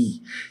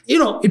Ghazni.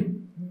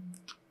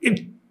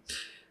 It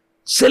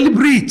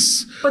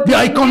celebrates the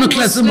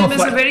iconoclasm of...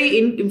 Muslim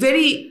is a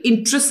very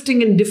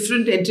interesting and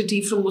different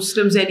entity from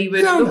Muslims anywhere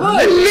in the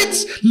world.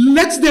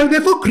 Let's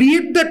therefore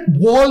create that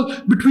wall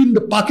between the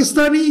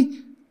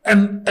Pakistani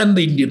and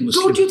the Indian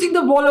Muslim. Don't you think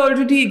the wall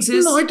already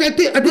exists? No, I think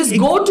this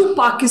go to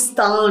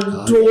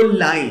Pakistan troll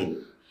line,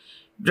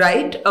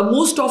 right?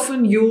 Most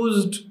often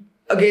used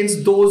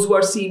against those who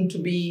are seen to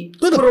be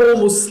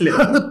pro-Muslim.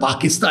 The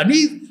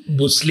Pakistanis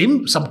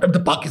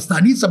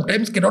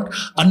sometimes cannot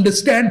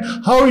understand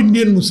how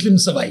Indian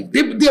Muslims survive.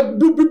 They are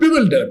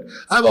bewildered.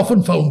 I've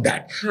often found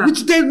that.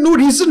 Which there's no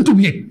reason to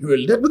be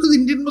bewildered, because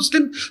Indian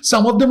Muslims,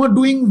 some of them are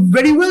doing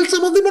very well,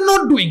 some of them are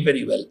not doing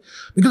very well.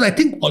 Because I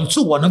think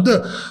also one of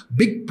the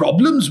big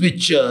problems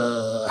which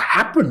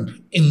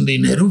happened in the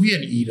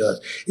Nehruvian era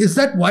is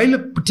that while a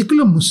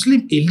particular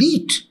Muslim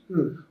elite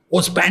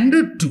was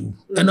pandered to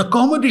and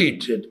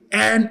accommodated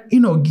and,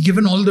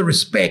 given all the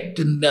respect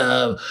and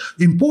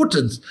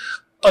importance,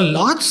 a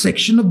large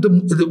section of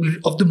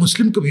the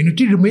Muslim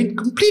community remained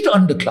complete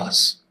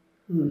underclass.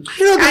 This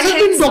has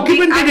been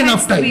documented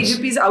enough times.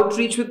 BJP's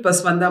outreach with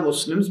Pasmanda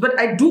Muslims. But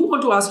I do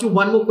want to ask you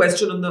one more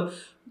question on the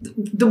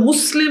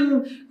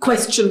Muslim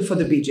question for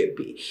the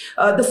BJP.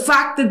 The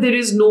fact that there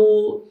is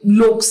no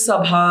Lok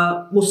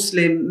Sabha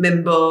Muslim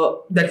member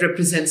that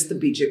represents the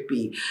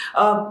BJP.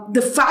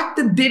 The fact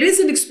that there is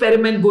an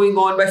experiment going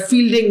on by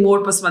fielding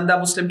more Pasmanda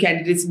Muslim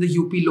candidates in the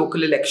UP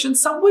local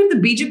elections. Somewhere the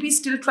BJP is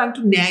still trying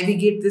to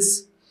navigate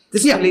this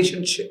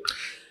relationship.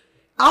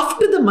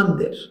 After the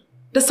Mandir,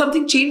 does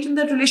something change in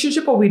that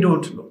relationship, or we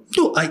don't know?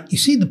 No, you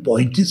see, the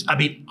point is,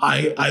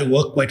 I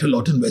work quite a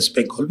lot in West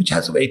Bengal, which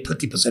has a very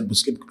 30%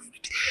 Muslim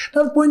community.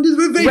 Now, the point is,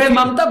 we're very... Where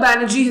Mamata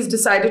Banerjee has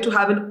decided to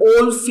have an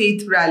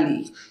all-faith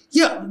rally.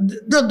 Yeah,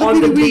 we'll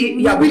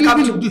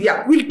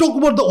talk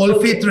about the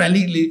all-faith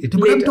rally later.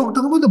 But I'm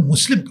talking about the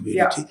Muslim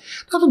community. Yeah.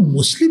 Now, the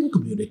Muslim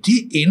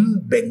community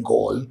in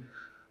Bengal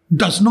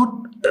does not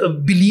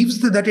believes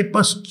that it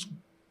must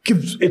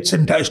give its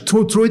entire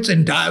throw its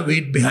entire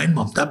weight behind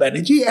Mamata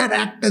Banerjee and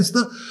act as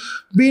the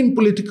main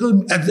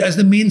political, as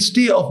the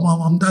mainstay of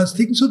Mamata's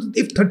thing. So that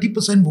if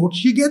 30% votes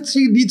she gets,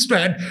 she needs to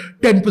add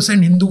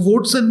 10% Hindu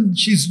votes and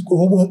she's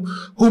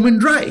home and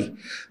dry.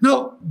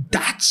 Now,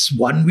 that's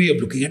one way of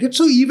looking at it.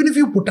 So even if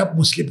you put up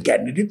Muslim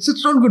candidates,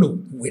 it's not going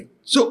to win.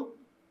 So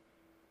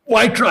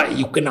why try?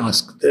 You can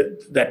ask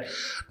that.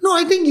 No,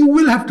 I think you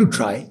will have to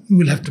try. You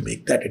will have to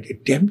make that an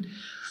attempt.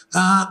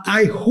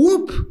 I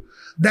hope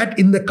that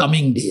in the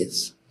coming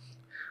days,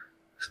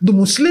 the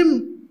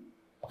Muslim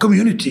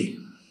community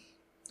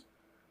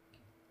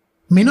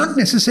may not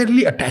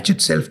necessarily attach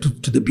itself to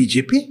the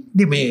BJP.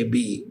 They may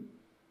be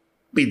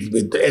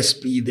with the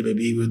SP, they may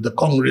be with the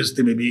Congress,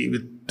 they may be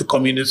with the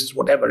communists,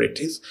 whatever it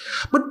is.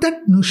 But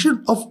that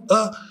notion of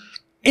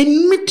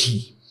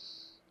enmity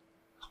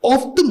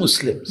of the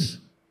Muslims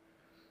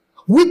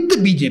with the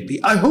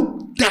BJP, I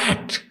hope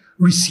that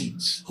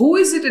recedes. Who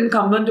is it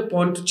incumbent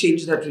upon to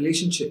change that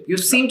relationship? You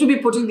seem to be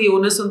putting the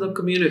onus on the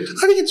community.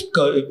 I think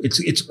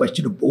it's a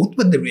question of both,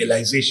 but the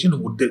realization of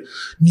what the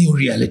new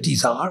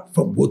realities are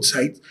from both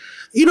sides.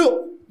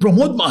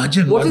 Pramod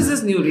Mahajan... What is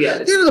this new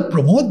reality? The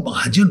Pramod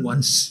Mahajan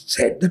once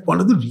said that one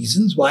of the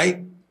reasons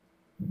why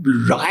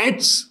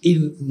riots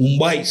in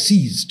Mumbai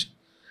ceased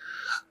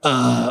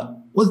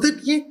was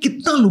that ye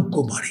kitna log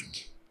ko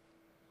marenge.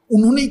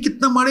 Unhone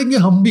kitna marenge,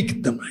 hum bhi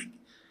kitna marenge.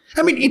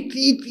 I mean,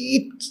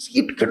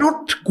 it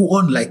cannot go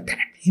on like that.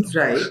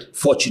 Right.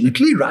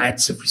 Fortunately,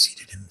 riots have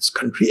receded in this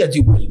country, as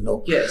you well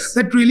know. Yes.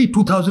 That really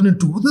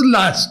 2002 was the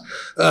last,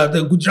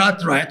 the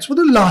Gujarat riots were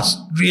the last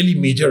really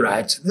major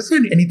riots. This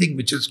isn't anything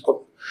which is...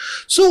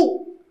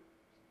 So,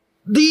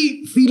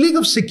 the feeling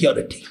of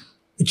security,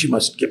 which you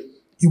must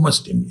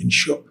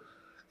ensure,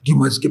 you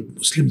must give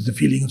Muslims the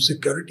feeling of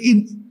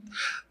security,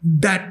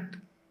 that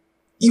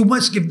you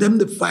must give them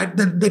the fact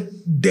that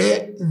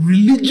their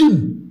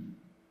religion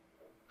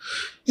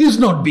is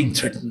not being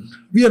threatened.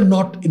 We are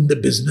not in the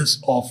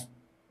business of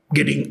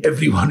getting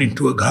everyone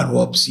into a Ghar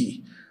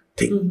Wapsi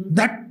thing. Mm-hmm.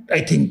 That, I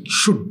think,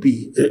 should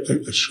be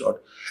assured.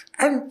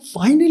 And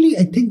finally,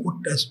 I think what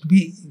has to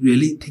be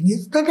really thing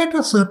is that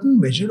a certain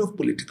measure of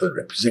political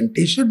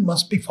representation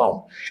must be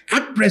found.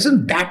 At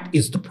present, that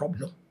is the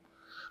problem.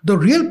 The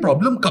real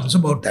problem comes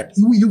about that.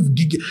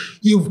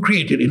 You've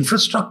created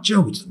infrastructure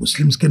which the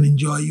Muslims can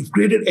enjoy. You've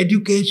created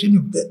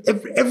education.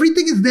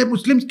 Everything is there.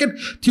 Muslims can,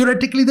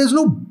 theoretically, there's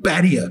no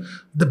barrier.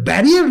 The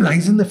barrier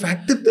lies in the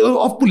fact that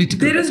of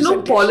political There is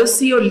no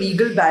policy or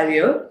legal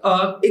barrier,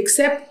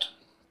 except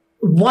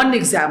one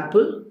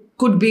example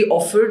could be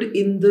offered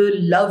in the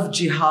love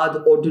jihad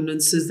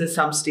ordinances that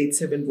some states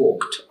have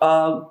invoked,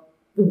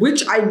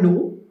 which I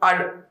know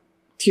are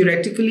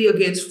theoretically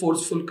against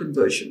forceful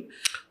conversion.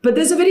 But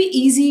there's a very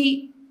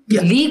easy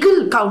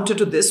legal counter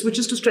to this, which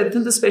is to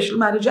strengthen the Special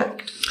Marriage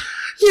Act.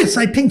 Yes,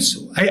 I think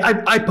so.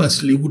 I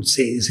personally would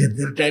say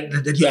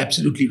that you're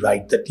absolutely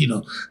right that,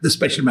 the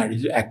Special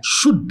Marriage Act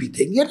should be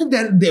thing.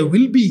 There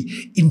will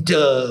be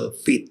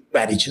interfaith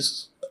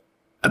marriages.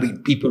 I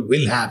mean, people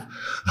will have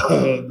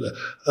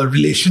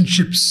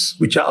relationships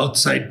which are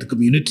outside the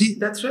community.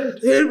 That's right.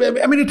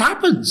 I mean, it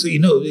happens,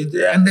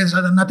 and there's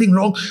nothing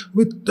wrong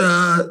with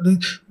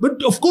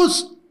but of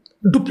course,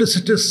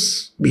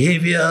 duplicitous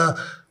behavior,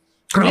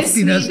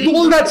 craftiness,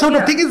 all that sort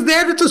of thing is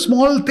there. It's a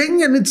small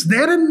thing and it's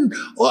there, and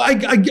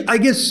I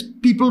guess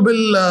people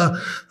will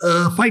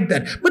fight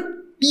that. But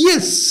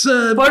yes,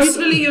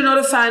 personally, you're not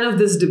a fan of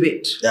this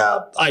debate.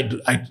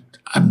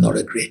 I'm not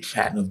a great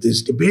fan of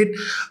this debate.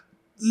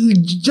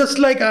 Just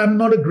like I'm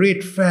not a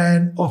great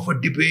fan of a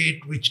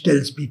debate which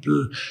tells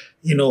people,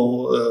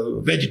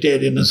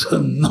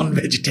 vegetarianism,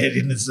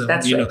 non-vegetarianism.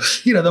 That's right.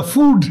 The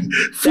food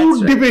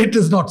debate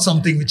is not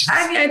something which is...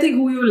 I think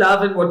who you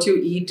love and what you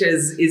eat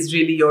is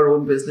really your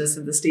own business,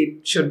 and the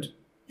state should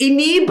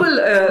enable...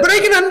 But I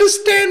can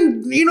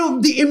understand,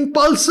 the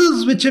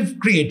impulses which have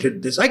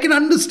created this. I can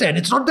understand.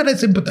 It's not that I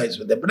sympathize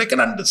with them, but I can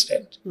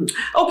understand.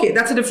 Okay,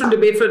 that's a different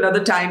debate for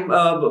another time,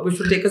 which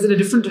will take us in a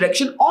different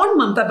direction. On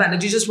Mamata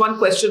Banerjee, just one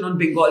question on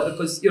Bengal,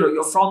 because,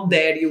 you're from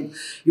there, you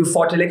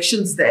fought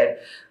elections there.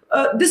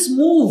 this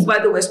move by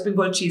the West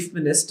Bengal Chief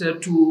Minister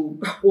to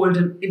hold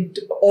an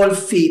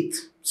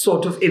all-faith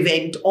sort of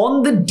event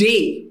on the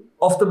day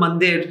of the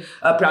Mandir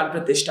Pran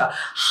Pratishtha.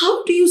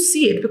 How do you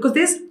see it? Because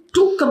there's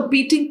two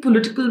competing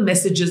political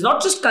messages,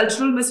 not just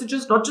cultural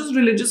messages, not just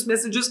religious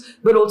messages,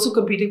 but also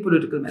competing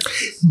political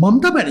messages.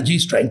 Mamata Banerjee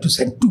is trying to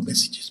send two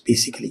messages,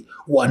 basically.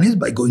 One is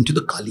by going to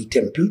the Kali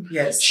temple.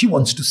 Yes. She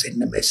wants to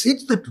send a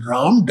message that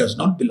Ram does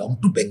not belong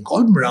to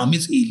Bengal. Ram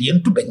is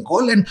alien to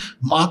Bengal, and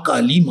Ma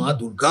Kali, Ma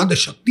Durga, the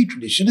Shakti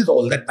tradition is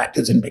all that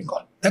matters in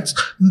Bengal. That's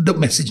the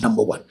message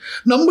number one.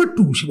 Number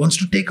two, she wants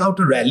to take out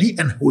a rally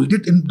and hold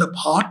it in the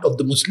heart of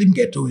the Muslim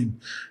ghetto in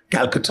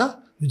Calcutta,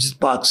 which is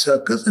Park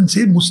Circus, and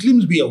say,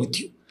 Muslims, we are with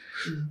you.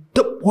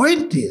 The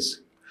point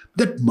is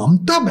that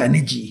Mamata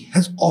Banerjee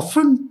has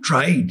often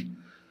tried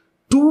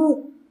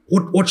to,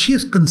 what she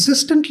has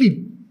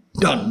consistently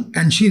done,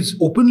 and she's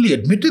openly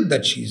admitted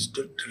that she's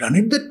done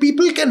it, that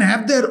people can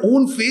have their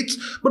own faiths,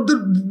 but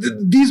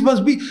these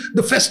must be,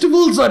 the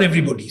festivals are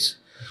everybody's.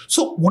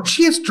 So what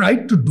she has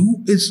tried to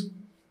do is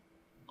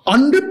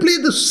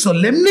underplay the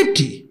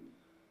solemnity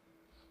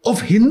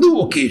of Hindu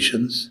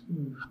occasions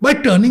by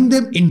turning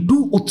them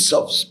into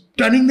utsavs,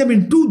 turning them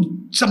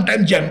into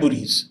sometimes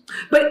jamborees.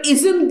 But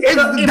isn't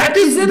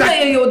the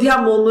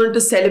Ayodhya moment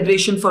a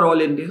celebration for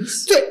all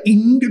Indians?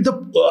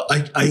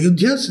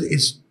 Ayodhya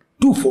is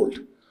twofold.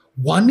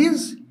 One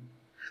is,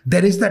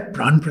 there is that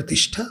Pran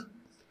Pratishtha,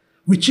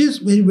 which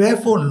is where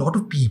for a lot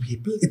of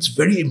people, it's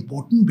very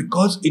important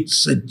because it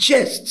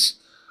suggests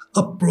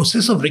a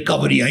process of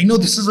recovery. I know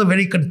this is a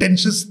very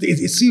contentious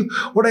issue.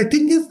 What I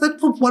think is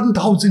that for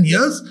 1,000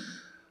 years,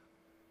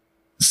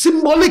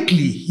 symbolically,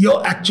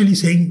 you're actually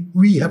saying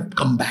we have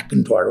come back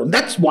into our own.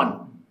 That's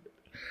one.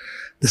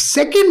 The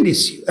second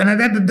issue, and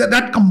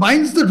that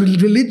combines the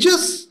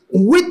religious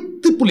with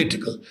the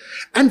political.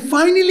 And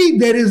finally,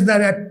 there is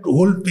that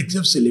whole picture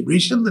of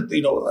celebration that,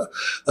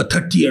 a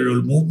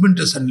 30-year-old movement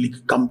has suddenly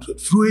come to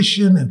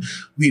fruition, and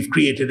we've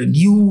created a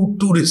new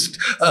tourist,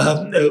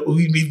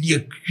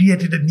 we've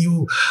created a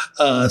new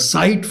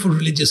site for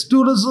religious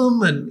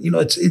tourism, and,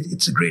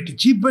 it's a great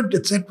achievement,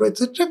 etc.,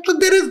 etc. So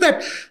there is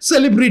that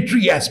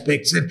celebratory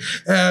aspects. And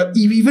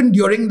even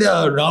during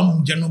the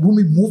Ram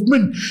Janmabhoomi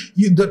movement,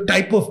 the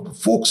type of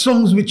folk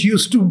songs which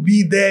used to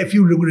be there, if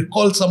you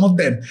recall some of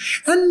them,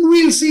 and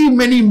we'll see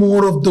many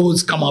more of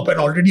those come up, and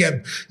already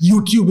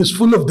YouTube is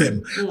full of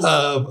them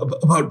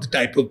about the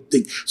type of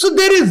thing. So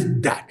there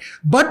is that.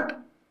 But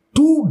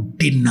to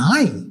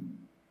deny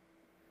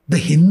the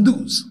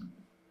Hindus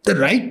the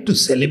right to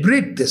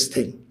celebrate this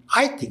thing,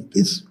 I think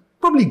is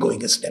probably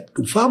going a step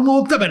too far.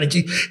 Mamata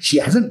Banerjee,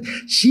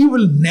 she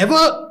will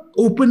never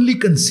openly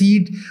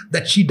concede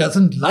that she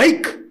doesn't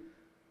like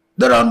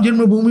the Ram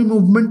Janmabhoomi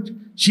movement.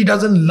 She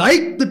doesn't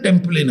like the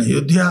temple in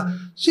Ayodhya.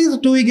 She's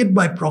doing it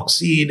by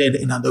proxy in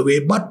another way.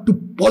 But to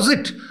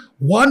posit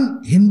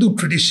one Hindu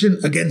tradition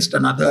against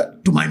another,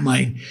 to my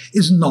mind,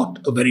 is not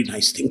a very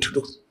nice thing to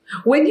do.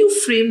 When you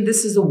frame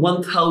this as a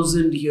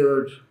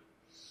 1,000-year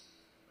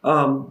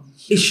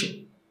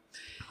issue,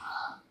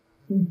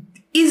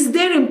 is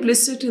there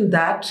implicit in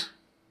that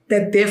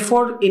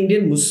therefore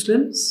Indian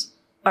Muslims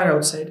are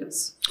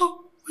outsiders?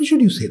 Oh, why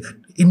should you say that?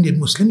 Indian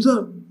Muslims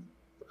are...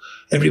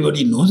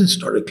 Everybody knows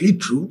historically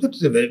true that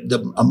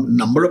the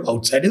number of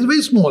outsiders is a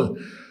very small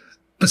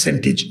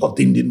percentage of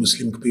the Indian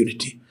Muslim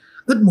community.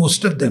 That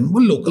most of them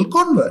were local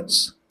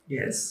converts.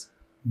 Yes.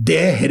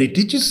 Their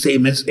heritage is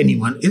same as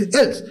anyone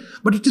else.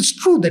 But it is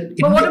true that...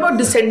 But what about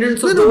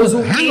descendants of those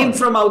who came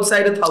from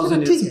outside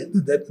 1,000 years?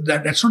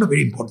 That's not a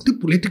very important. The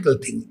political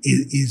thing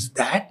is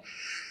that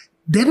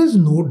there is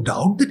no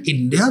doubt that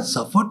India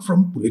suffered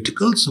from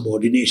political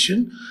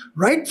subordination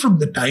right from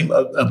the time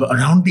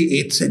around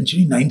the 8th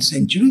century, 9th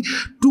century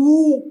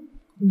to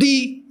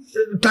the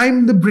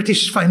time the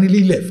British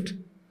finally left.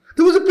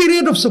 There was a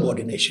period of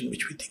subordination,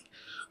 which we think.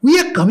 We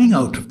are coming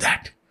out of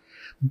that.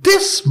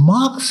 This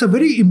marks a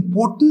very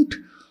important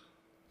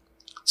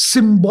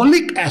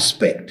symbolic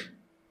aspect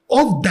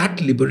of that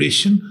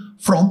liberation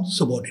from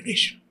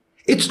subordination.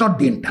 It's not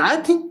the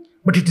entire thing,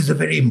 but it is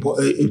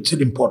it's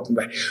an important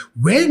one.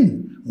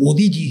 When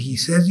Modi ji, he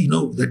says,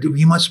 that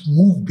we must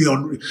move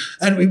beyond,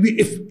 and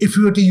if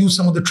we were to use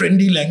some of the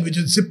trendy language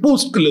and say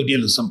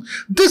post-colonialism,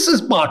 this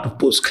is part of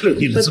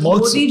post-colonialism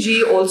also. Modi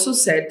ji also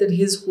said that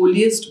his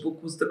holiest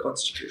book was the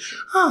Constitution.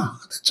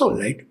 That's all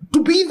right.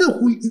 To be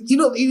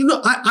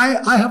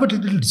I have a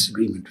little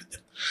disagreement with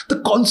them.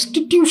 The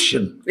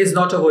Constitution is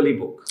not a holy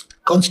book.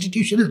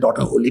 Constitution is not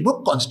a holy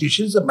book.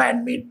 Constitution is a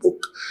man-made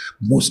book.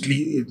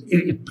 Mostly,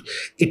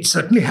 it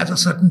certainly has a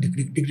certain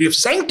degree of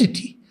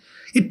sanctity.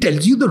 It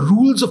tells you the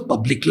rules of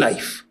public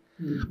life.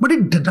 But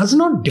it does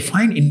not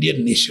define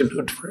Indian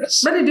nationhood for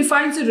us. But it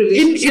defines a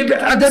relationship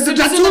between the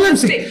citizen and the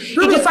state.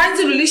 It defines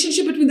a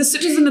relationship between the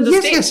citizen and the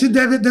state. Yes,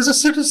 there's a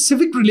certain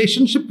civic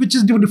relationship which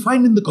is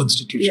defined in the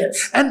Constitution.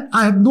 Yes. And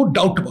I have no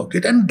doubt about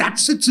it. And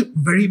that's its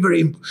very,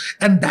 very important.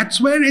 And that's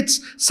where its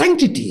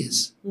sanctity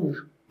is.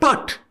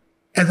 But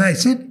as I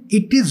said,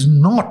 it is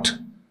not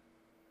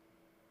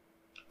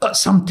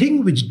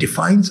something which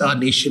defines our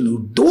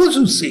nationhood. Those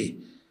who say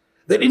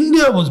That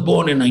India was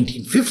born in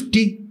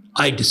 1950.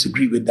 I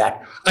disagree with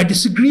that. I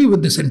disagree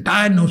with this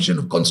entire notion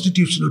of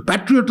constitutional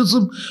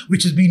patriotism,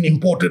 which has been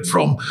imported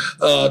from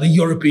the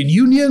European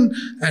Union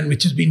and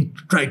which has been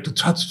tried to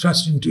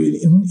thrust into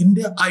in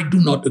India. I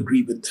do not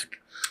agree with that.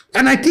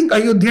 And I think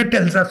Ayodhya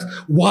tells us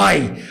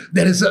why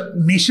there is a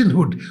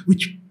nationhood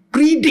which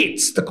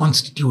predates the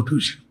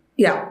constitution.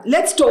 Yeah,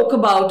 let's talk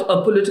about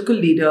a political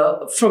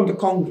leader from the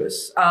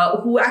Congress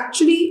who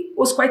actually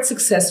was quite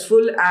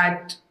successful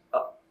at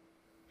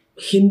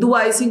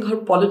Hinduizing her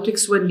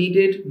politics when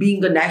needed,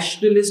 being a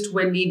nationalist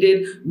when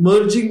needed,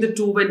 merging the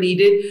two when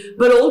needed,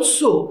 but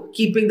also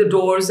keeping the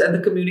doors and the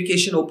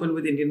communication open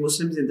with Indian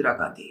Muslims, Indira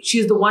Gandhi. She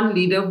is the one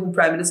leader whom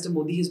Prime Minister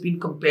Modi has been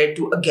compared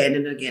to again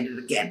and again and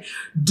again.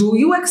 Do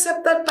you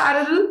accept that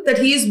parallel, that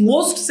he is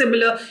most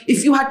similar?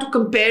 If you had to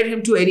compare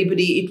him to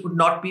anybody, it would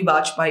not be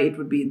Vajpayee, it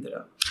would be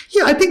Indira.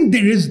 Yeah, I think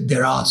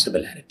there are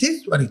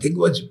similarities. One thing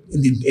was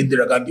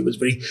Indira Gandhi was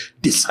very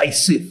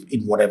decisive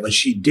in whatever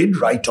she did,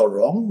 right or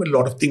wrong. A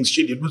lot of things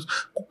she did was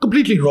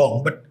completely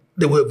wrong, but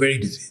they were very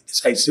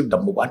decisive,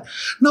 number one.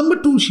 Number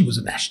two, she was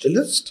a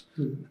nationalist.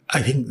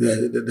 I think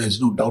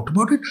there's no doubt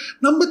about it.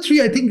 Number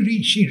three, I think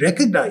she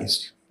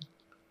recognized,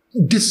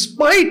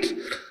 despite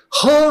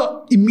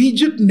her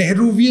immediate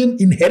Nehruvian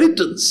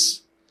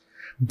inheritance,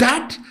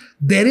 that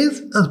there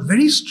is a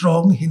very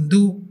strong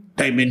Hindu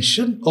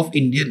dimension of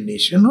Indian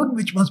nationhood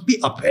which must be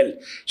upheld.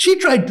 She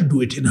tried to do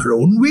it in her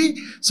own way,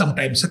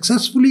 sometimes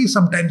successfully,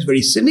 sometimes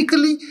very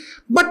cynically,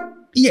 but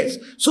yes.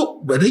 So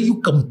whether you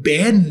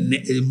compare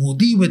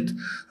Modi with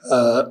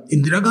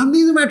Indira Gandhi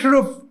is a matter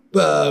of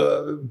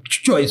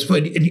choice for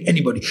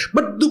anybody.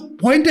 But the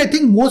point I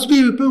think most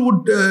people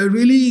would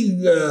really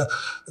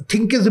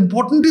think is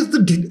important is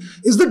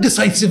the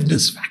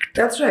decisiveness factor.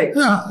 That's right.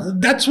 Yeah,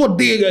 that's what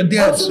they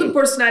also the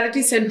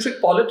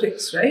personality-centric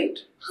politics, right?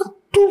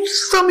 To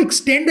some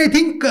extent, I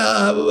think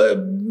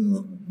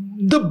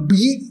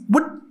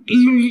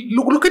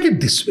look at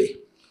it this way.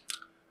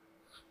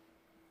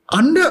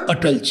 Under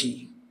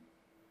Atalji,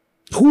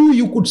 who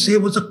you could say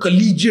was a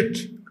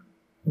collegiate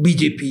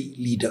BJP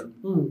leader,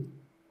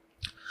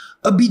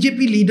 a BJP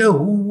leader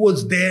who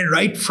was there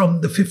right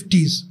from the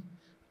 50s,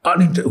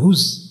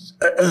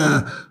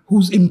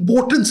 whose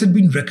importance had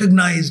been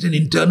recognized and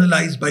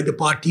internalized by the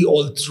party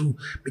all through,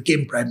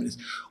 became Prime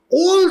Minister.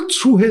 All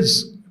through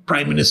his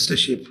Prime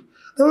Ministership,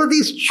 there were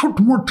these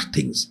chut-mut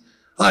things.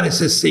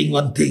 RSS saying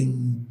one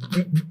thing,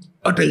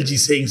 Atalji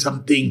saying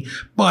something,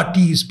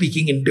 parties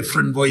speaking in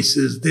different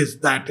voices, this,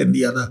 that and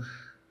the other.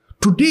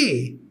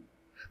 Today,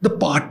 the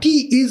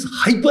party is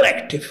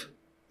hyperactive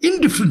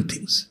in different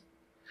things.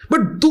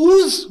 But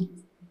those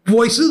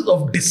voices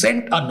of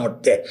dissent are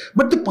not there.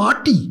 But the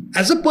party,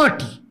 as a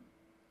party,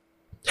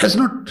 has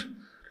not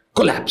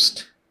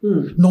collapsed.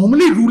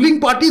 Normally, ruling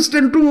parties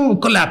tend to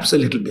collapse a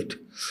little bit.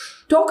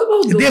 Talk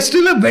about those. They're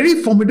still a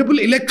very formidable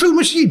electoral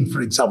machine, for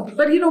example.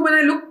 But when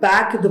I look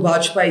back at the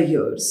Vajpayee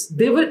years,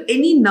 there were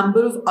any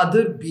number of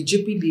other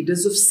BJP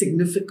leaders of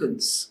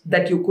significance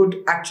that you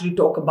could actually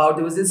talk about.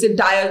 There was this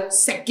entire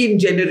second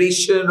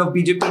generation of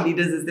BJP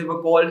leaders, as they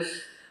were called.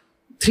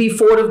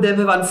 3-4 of them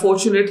have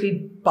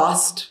unfortunately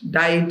passed,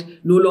 died,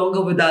 no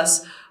longer with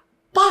us.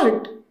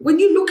 But when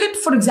you look at,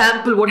 for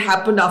example, what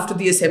happened after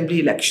the assembly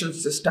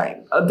elections this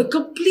time, the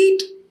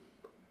complete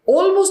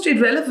almost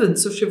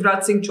irrelevance of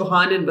Shivraj Singh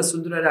Chauhan and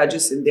Vasundhara Raje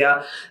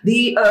Scindia,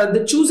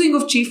 the choosing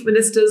of chief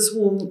ministers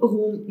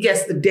whom,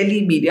 yes, the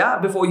Delhi media,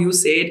 before you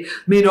say it,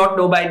 may not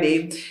know by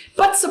name,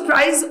 but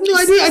surprise. No,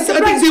 I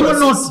think they were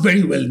not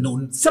very well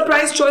known.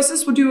 Surprise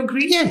choices, would you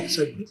agree? Yes,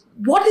 I agree.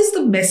 What is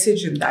the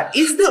message in that?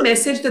 Is the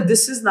message that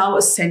this is now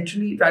a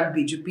centrally run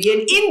BJP?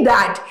 And in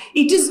that,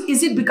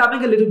 is it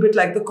becoming a little bit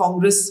like the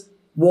Congress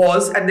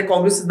was, and the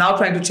Congress is now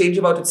trying to change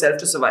about itself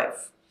to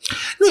survive?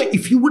 No,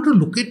 if you were to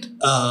look at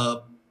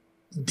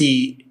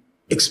the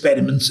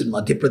experiments in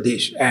Madhya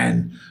Pradesh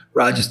and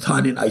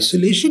Rajasthan in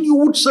isolation, you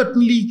would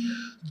certainly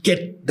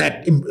get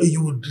that,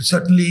 you would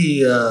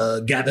certainly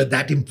gather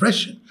that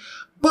impression.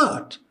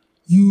 But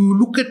you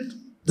look at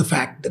the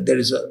fact that there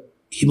is a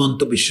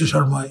Himanta Biswa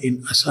Sharma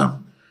in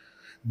Assam,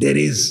 there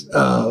is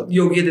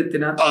Yogi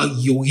Adityanath.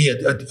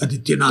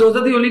 Adityanath. Those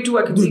are the only two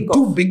I can think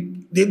of.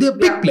 They're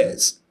big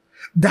players.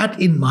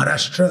 That in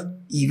Maharashtra,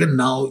 even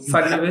now,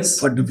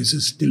 Fadnavis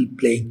is still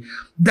playing.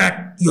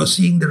 That you're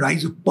seeing the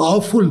rise of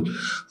powerful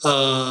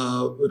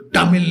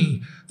Tamil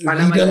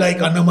leader like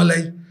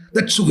Annamalai.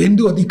 That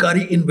Suvendu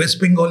Adhikari in West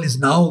Bengal is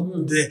now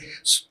there.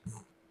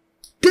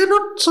 They're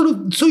not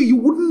so you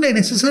wouldn't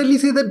necessarily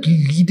say that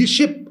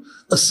leadership,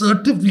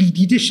 assertive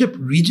leadership,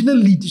 regional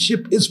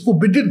leadership is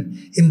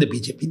forbidden in the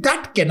BJP.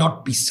 That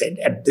cannot be said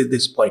at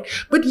this point.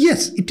 But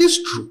yes, it is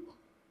true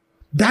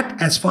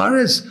that as far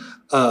as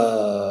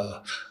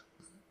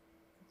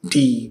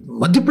the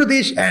Madhya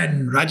Pradesh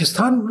and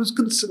Rajasthan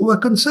were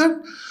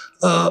concerned,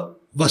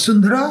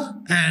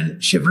 Vasundhara and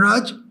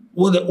Shivraj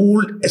were the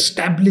old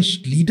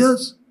established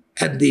leaders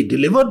and they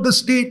delivered the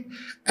state,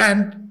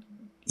 and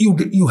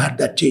you had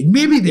that change.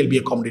 Maybe they'll be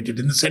accommodated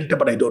in the center,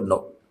 but I don't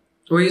know.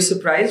 Were you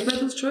surprised by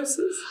those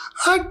choices?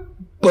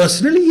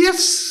 Personally,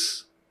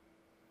 yes.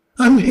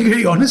 I'm being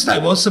very honest, I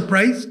was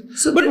surprised.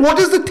 But what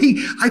is the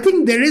thing? I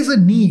think there is a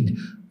need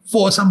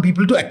for some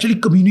people to actually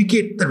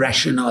communicate the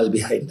rationale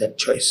behind that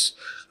choice,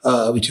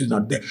 which is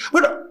not there.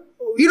 But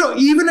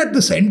even at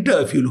the center,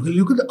 if you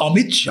look at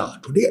Amit Shah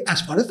today,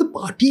 as far as the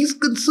party is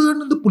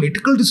concerned and the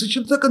political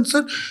decisions are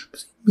concerned,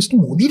 Mr.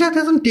 Modi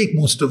doesn't take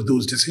most of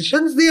those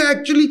decisions. They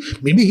actually,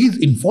 maybe he's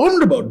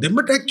informed about them,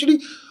 but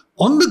actually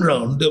on the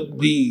ground, the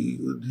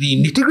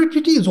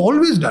nitty-gritty is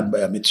always done by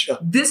Amit Shah.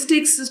 This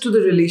takes us to the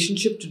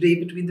relationship today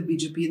between the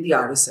BJP and the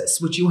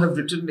RSS, which you have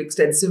written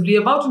extensively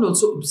about and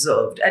also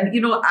observed. And,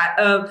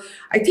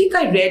 I think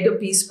I read a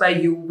piece by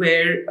you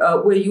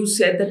where you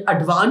said that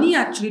Advani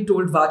actually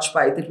told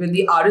Vajpayee that when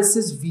the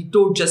RSS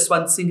vetoed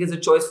Jaswant Singh as a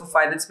choice for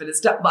finance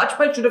minister,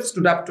 Vajpayee should have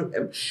stood up to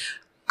him.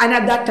 And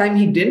at that time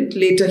he didn't,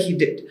 later he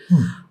did.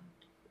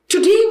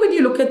 Today, when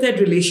you look at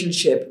that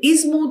relationship,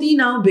 is Modi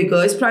now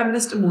bigger? Is Prime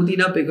Minister Modi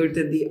now bigger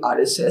than the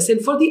RSS?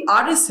 And for the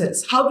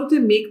RSS, how do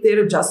they make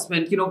their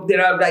adjustment?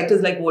 There are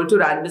writers like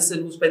Walter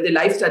Anderson who spend their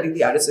life studying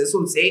the RSS who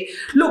will say,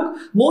 look,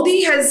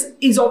 Modi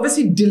is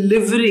obviously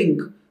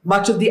delivering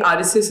much of the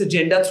RSS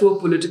agenda through a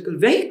political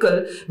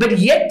vehicle, but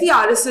yet the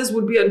RSS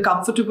would be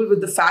uncomfortable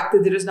with the fact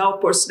that there is now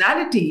a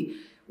personality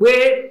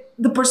where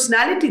the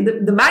personality,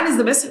 the man is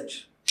the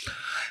message.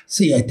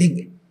 See, I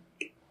think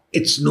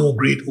it's no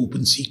great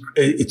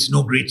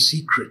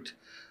secret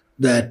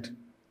that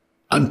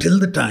until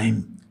the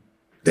time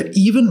that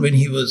even when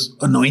he was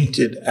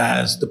anointed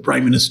as the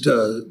Prime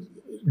Minister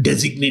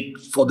designate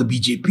for the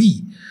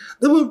BJP,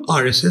 the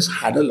RSS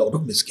had a lot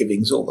of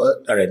misgivings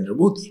over Narendra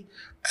Modi.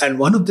 And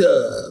one of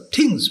the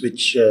things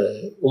which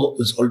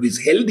was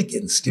always held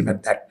against him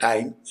at that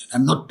time,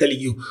 I'm not telling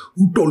you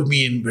who told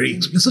me in very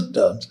explicit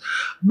terms,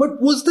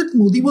 but was that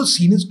Modi was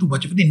seen as too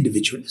much of an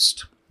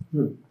individualist.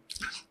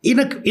 In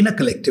a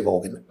collective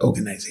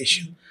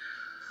organization.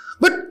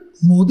 But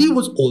Modi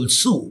was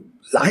also,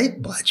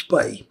 like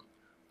Vajpayee,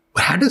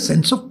 had a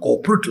sense of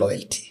corporate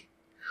loyalty.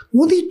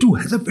 Modi too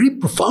has a very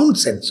profound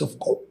sense of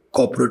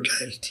corporate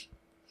loyalty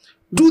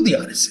to the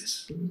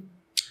RSS.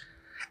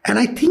 And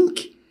I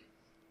think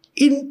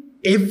in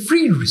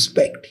every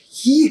respect,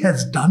 he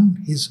has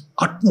done his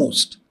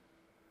utmost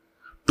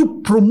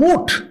to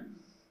promote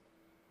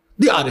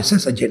the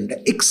RSS agenda,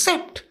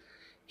 except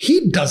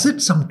he does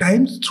it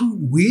sometimes through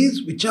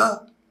ways which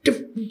are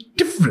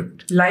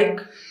different.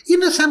 Like?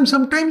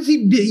 Sometimes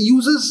he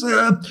uses,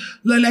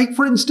 like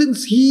for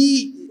instance,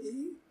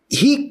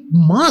 he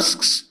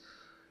masks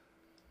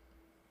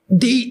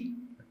the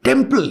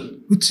temple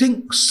with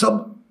saying,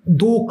 Sab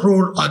 2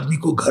 crore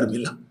aadmi ko ghar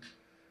mila,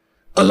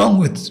 along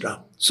with Ram.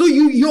 So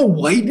you're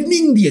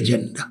widening the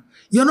agenda.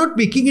 You're not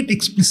making it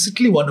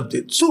explicitly one of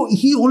them. So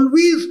he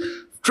always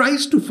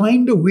tries to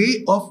find a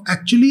way of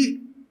actually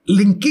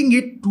linking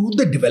it to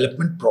the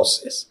development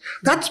process.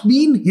 That's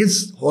been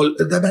his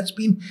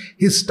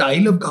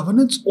style of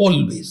governance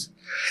always.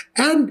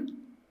 And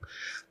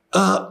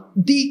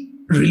the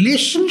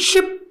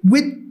relationship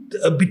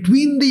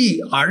between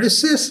the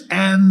RSS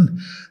and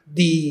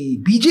the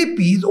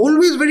BJP is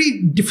always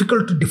very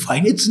difficult to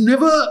define. It's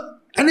never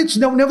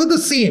the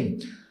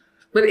same.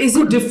 But is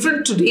it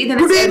different today than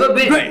it's ever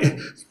been? Right.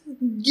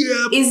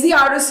 Yeah. Is the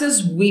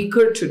RSS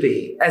weaker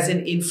today as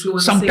an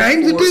influencing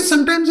Sometimes force? it is,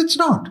 sometimes it's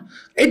not.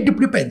 It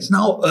depends.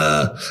 Now,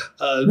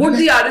 would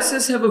the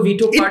RSS have a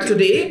veto part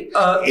today?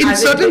 In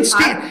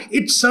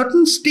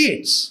certain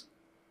states,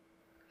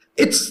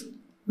 it's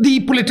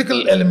the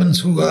political elements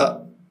who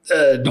are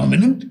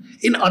dominant.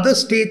 In other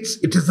states,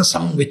 it is the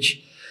Sangh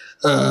which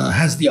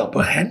has the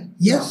upper hand.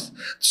 Yes.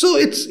 So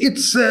it's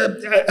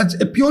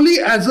purely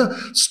as a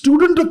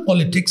student of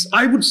politics,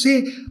 I would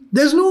say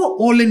there's no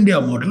all India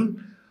model.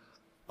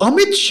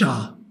 Amit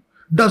Shah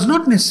does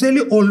not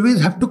necessarily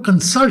always have to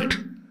consult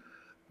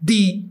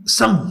the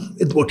Sangh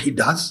with what he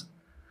does.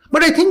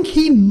 But I think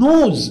he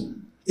knows,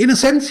 in a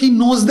sense, he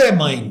knows their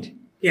mind.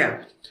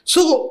 Yeah.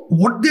 So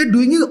what they're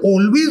doing is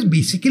always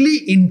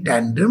basically in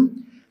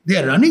tandem. They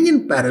are running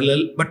in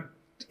parallel, but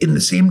in the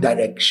same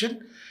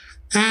direction.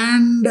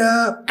 And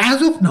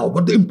as of now,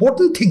 but the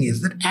important thing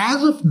is that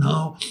as of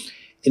now,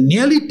 in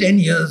nearly 10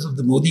 years of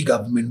the Modi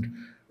government,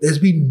 there's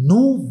been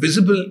no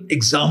visible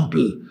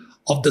example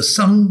of the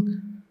Sangh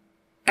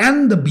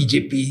and the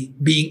BJP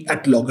being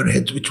at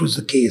loggerheads, which was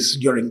the case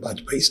during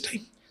Vajpayee's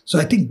time. So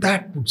I think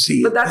that would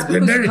say... But that's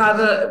because you have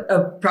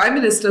a prime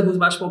minister who's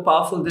much more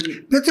powerful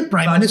than... That's a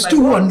prime minister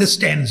who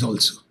understands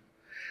also.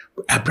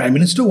 A prime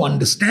minister who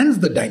understands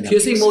the dynamics. So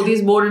you're saying Modi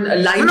is more in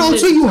alignment... And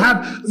also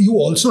you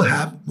also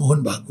have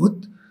Mohan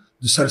Bhagwat,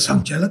 the Sar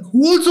Samchalak,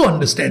 who also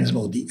understands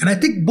Modi. And I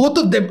think both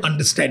of them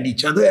understand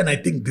each other, and I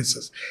think this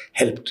has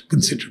helped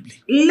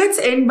considerably. Let's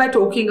end by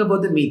talking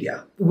about the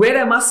media, where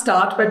I must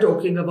start by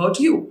talking about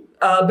you.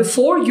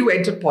 Before you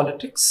entered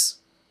politics,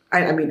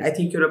 I mean, I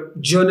think you're a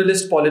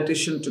journalist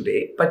politician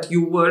today, but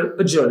you were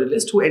a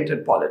journalist who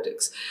entered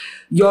politics.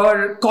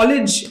 Your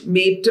college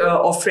mate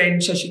or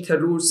friend Shashi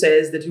Tharoor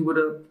says that you were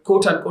a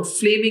quote-unquote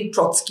flaming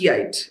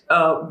Trotskyite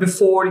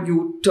before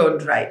you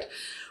turned right.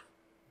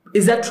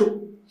 Is that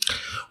true?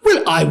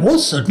 Well, I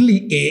was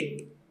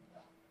certainly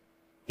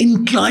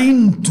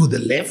inclined to the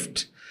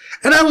left,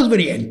 and I was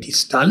very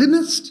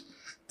anti-Stalinist,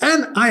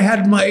 and I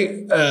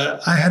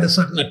had a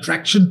certain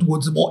attraction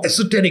towards the more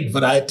esoteric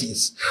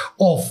varieties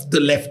of the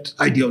left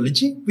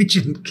ideology, which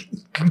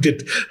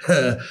included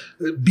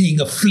being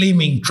a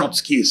flaming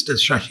Trotskyist,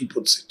 as Shashi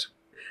puts it.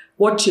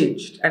 What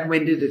changed, and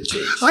when did it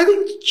change? I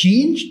think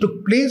change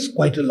took place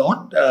quite a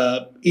lot.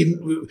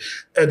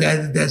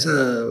 There's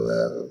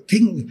a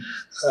thing.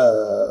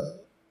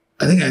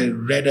 I think I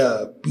read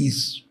a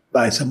piece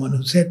by someone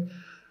who said,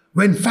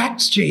 "When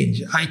facts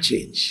change, I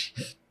change."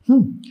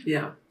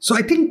 Yeah. So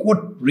I think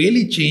what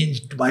really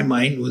changed to my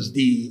mind was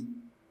the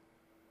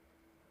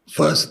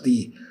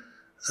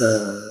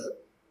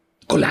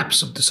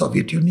collapse of the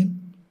Soviet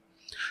Union,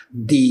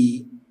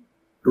 the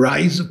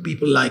rise of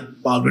people like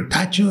Margaret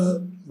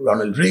Thatcher,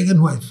 Ronald Reagan,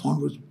 who I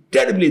found was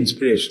terribly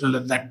inspirational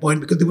at that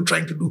point because they were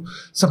trying to do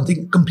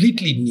something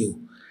completely new.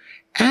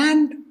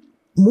 And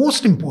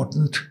most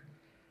important,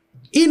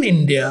 in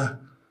India,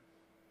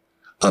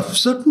 a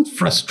certain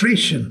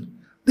frustration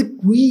that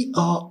we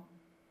are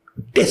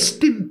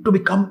destined to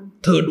become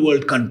third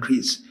world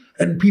countries,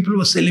 and people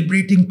were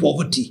celebrating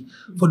poverty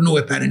for no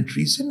apparent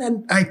reason.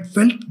 And I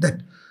felt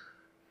that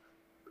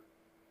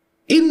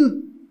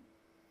in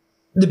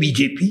the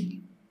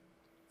BJP,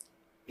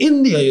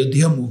 in the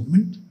Ayodhya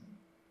movement,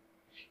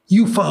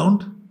 you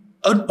found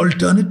an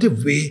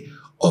alternative way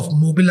of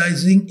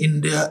mobilizing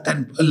India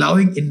and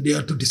allowing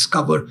India to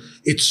discover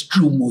its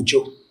true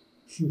mojo.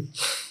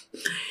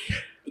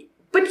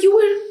 But you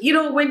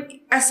were,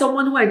 as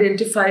someone who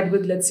identified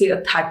with, let's say,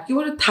 you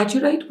were a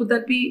Thatcherite, would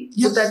that be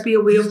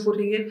a way of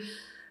putting it?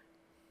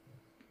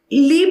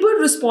 Labour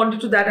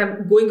responded to that.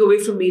 I'm going away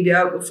from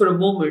media for a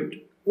moment,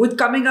 with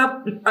coming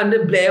up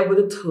under Blair with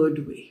a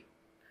third way.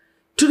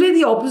 Today,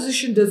 the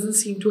opposition doesn't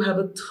seem to have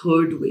a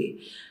third way.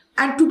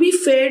 And to be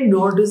fair,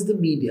 nor does the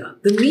media.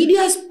 The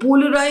media is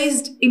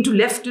polarized into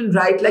left and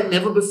right like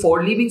never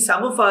before, leaving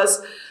some of us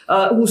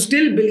who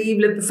still believe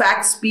let the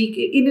facts speak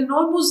in an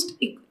almost,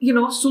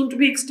 soon to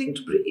be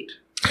extinct breed.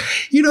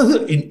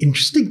 The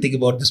interesting thing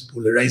about this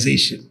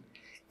polarization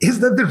is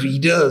that the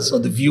readers or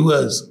the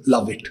viewers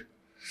love it.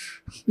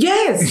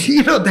 Yes.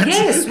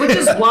 Yes,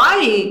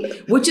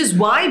 which is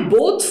why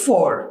both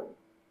for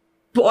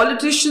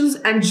politicians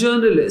and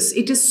journalists,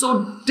 it is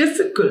so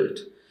difficult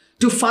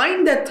to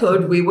find that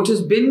third way, what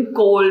has been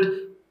called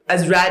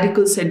as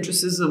radical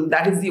centricism.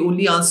 That is the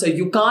only answer.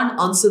 You can't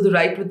answer the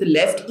right with the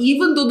left,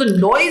 even though the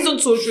noise on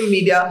social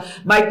media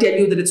might tell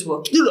you that it's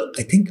working.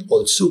 I think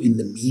also in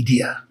the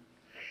media,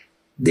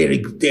 there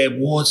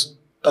was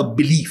a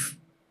belief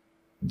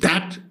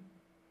that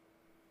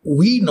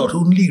we not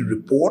only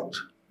report,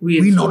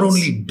 we not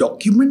only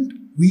document,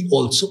 we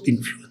also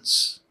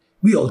influence.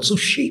 We also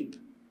shape.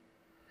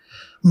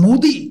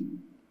 Modi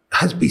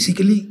has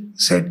basically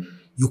said,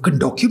 you can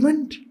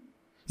document,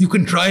 you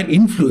can try and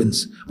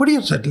influence, but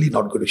you're certainly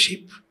not going to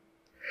shape.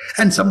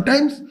 And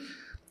sometimes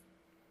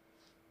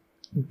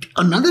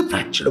another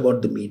factor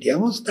about the media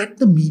was that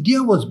the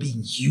media was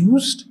being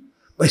used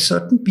by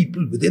certain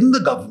people within the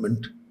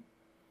government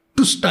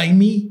to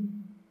stymie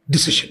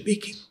decision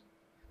making.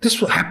 This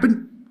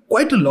happened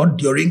quite a lot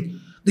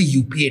during the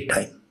UPA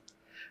time,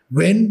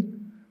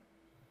 when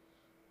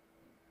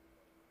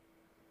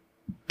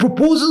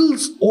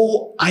proposals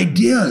or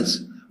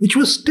ideas which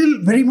was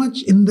still very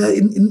much in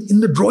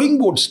the drawing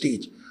board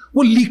stage,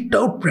 were leaked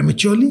out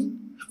prematurely,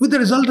 with the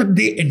result that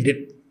they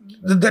ended.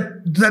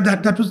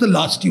 That was the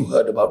last you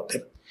heard about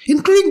them,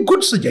 including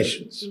good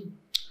suggestions.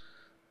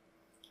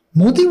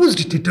 Modi was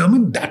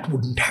determined that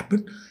wouldn't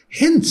happen.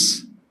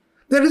 Hence,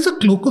 there is a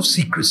cloak of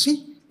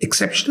secrecy,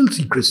 exceptional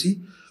secrecy,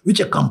 which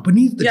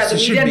accompanies the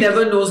decision. The media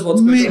never knows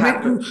what's going to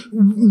happen.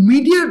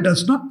 Media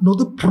does not know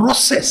the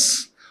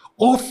process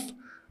of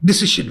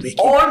decision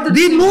making. Or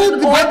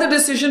the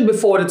decision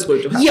before it's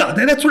going to happen. Yeah,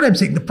 that's what I'm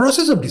saying. The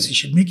process of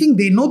decision making,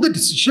 they know the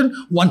decision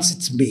once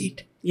it's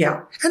made.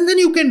 Yeah. And then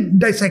you can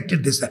dissect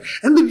it, that.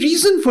 And the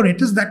reason for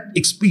it is that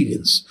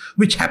experience,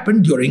 which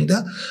happened during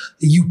the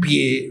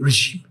UPA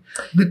regime.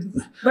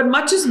 But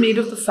much is made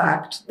of the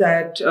fact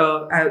that,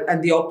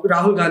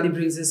 Rahul Gandhi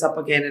brings this up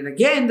again and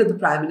again, that the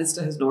Prime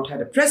Minister has not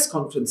had a press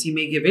conference. He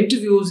may give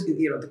interviews.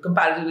 The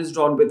comparison is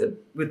drawn with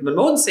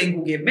Manmohan Singh,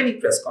 who gave many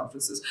press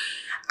conferences.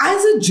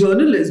 As a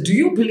journalist, do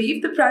you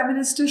believe the Prime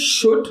Minister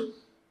should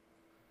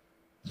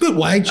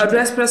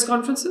address press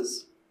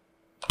conferences?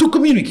 To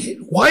communicate.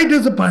 Why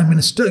does the Prime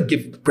Minister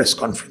give a press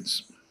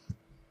conference?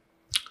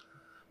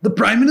 The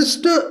Prime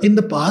Minister in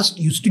the past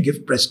used to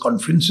give press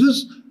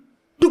conferences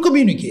to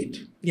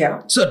communicate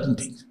certain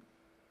things.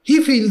 He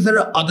feels there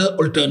are other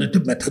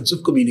alternative methods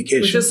of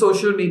communication. Which is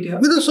social media.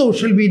 With the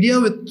social media,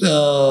 with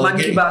Man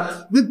Ki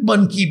Baat. With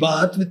Man Ki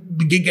Baat,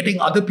 with getting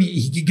other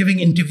people, giving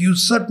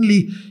interviews.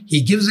 Certainly,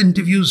 he gives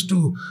interviews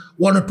to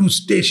one or two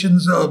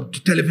stations,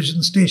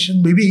 television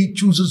stations. Maybe he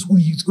chooses who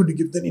he's going to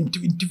give the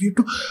interview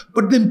to.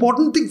 But the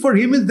important thing for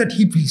him is that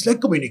he feels like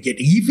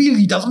communicating. He feels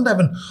he doesn't have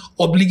an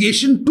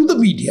obligation to the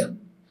media.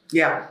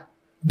 Yeah.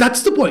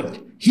 That's the point.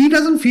 He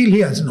doesn't feel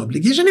he has an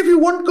obligation. If you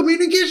want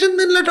communication,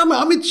 then let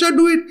Amit Shah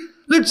do it.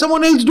 Let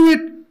someone else do it.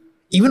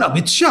 Even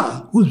Amit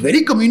Shah, who's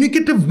very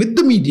communicative with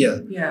the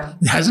media,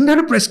 hasn't had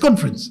a press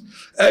conference,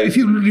 if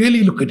you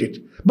really look at it.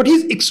 But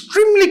he's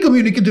extremely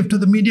communicative to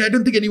the media. I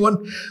don't think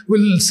anyone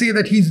will say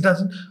that he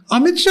doesn't.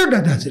 Amit Shah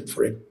does it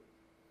for him.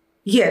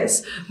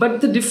 Yes,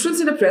 but the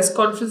difference in a press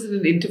conference and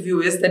an interview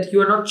is that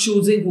you are not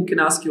choosing who can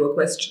ask you a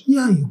question.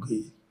 Yeah,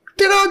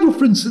 there are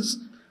differences.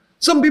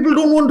 Some people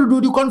don't want to do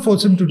it. You can't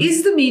force them to do it.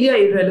 Is the media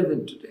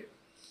irrelevant today?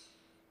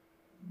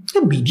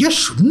 The media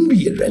shouldn't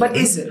be irrelevant. But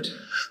is it?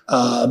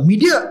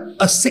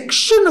 A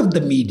section of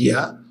the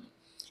media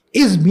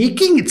is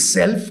making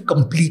itself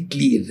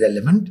completely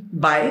irrelevant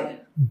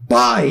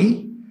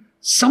by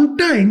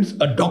sometimes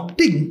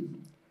adopting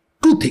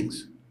two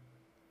things.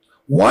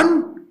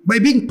 One, by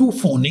being too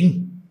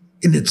phoning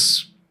in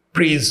its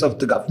praise of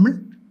the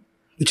government,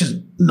 which is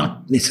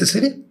not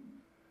necessary,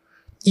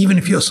 even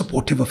if you're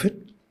supportive of it.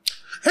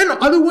 And the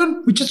other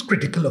one, which is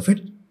critical of it.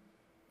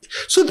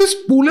 So this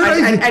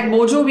polarization... At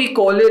Mojo, we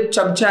call it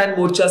Chamcha and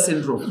Morcha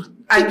syndrome.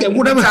 And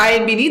whatever. Try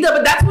and be neither,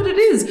 but that's what it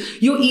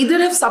is. You either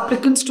have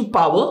supplicants to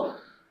power,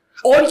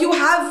 or you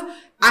have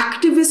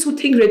activists who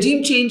think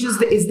regime change is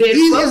their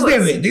purpose.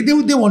 Their way.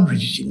 They want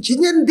regime change,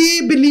 and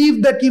they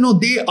believe that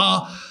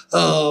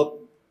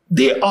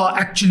they are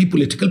actually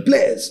political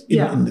players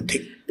in the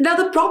thing. Now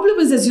the problem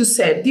is, as you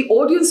said, the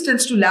audience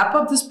tends to lap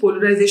up this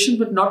polarization,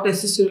 but not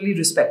necessarily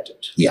respect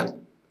it. Yeah.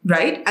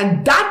 Right,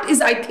 and that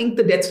is, I think,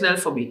 the death knell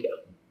for media.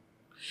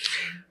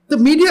 The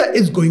media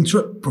is going through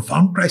a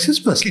profound crisis.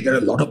 Firstly, there are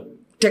a lot of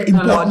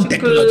important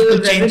technological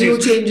revenue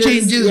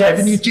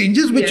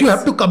changes, which you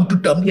have to come to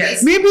terms.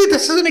 Yes. Maybe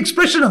this is an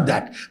expression of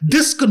that.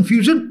 This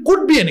confusion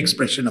could be an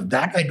expression of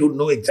that. I don't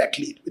know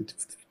exactly whether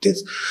it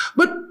is.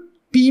 But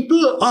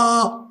people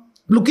are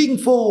hunting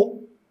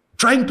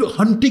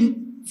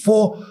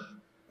for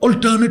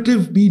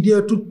alternative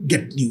media to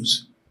get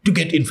news, to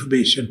get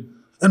information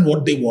and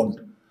what they want.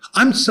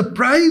 I'm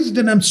surprised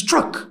and I'm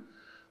struck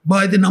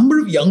by the number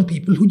of young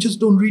people who just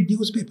don't read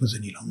newspapers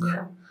any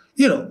longer.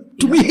 Yeah.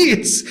 To me,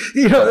 it's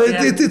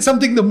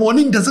something. The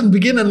morning doesn't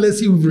begin unless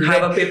you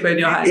have a paper in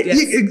your hand. Yes.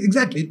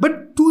 Exactly.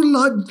 But to a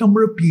large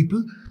number of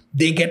people,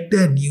 they get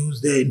their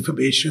news, their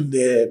information,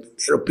 their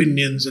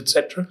opinions,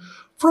 etc.,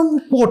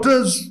 from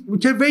quarters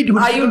which are very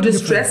different. Are you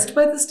distressed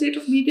by the state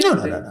of media?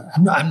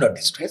 No. I'm not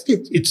distressed.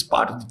 It's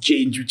part of the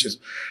change which is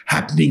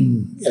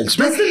happening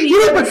elsewhere. Does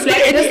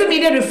the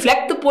media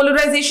reflect the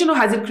polarization, or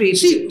has it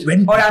created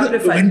when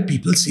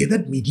people say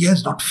that media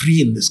is not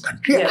free in this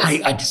country,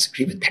 I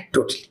disagree with that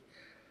totally.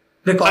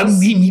 Because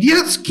media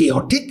is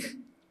chaotic.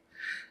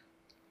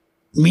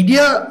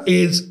 Media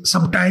is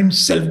sometimes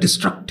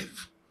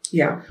self-destructive.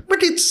 Yeah.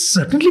 But it's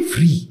certainly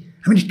free.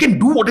 I mean, it can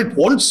do what it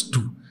wants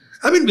to.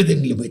 I mean,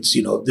 within limits,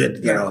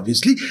 there are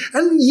obviously.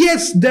 And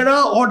yes, there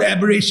are odd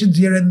aberrations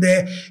here and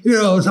there.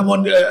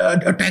 Someone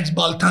attacks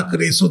Bal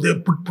Thackeray, so they're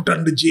put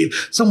under jail.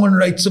 Someone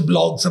writes a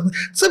blog. Some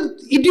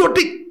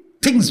idiotic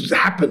things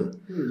happen.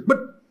 But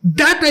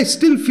that I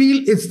still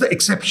feel is the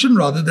exception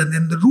rather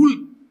than the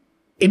rule.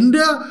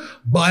 India,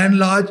 by and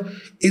large,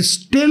 is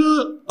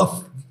still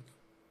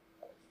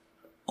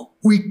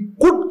we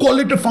could call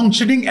it a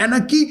functioning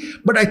anarchy,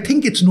 but I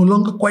think it's no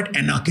longer quite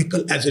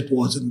anarchical as it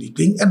was in the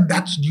thing. And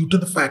that's due to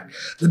the fact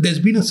that there's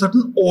been a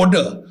certain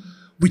order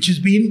which has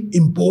been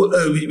put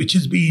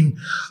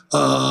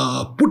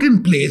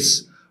in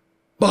place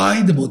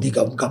by the Modi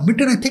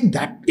government. And I think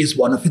that is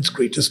one of its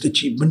greatest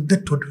achievements,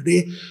 that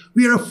today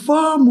we are a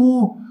far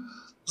more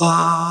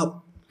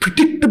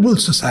predictable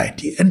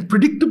society, and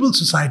predictable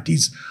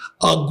societies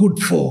are good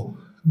for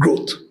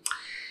growth.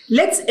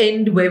 Let's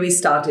end where we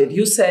started.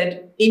 You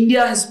said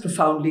India has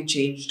profoundly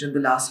changed in the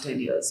last 10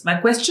 years. My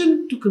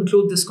question to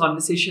conclude this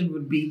conversation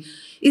would be,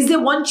 is there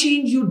one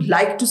change you'd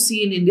like to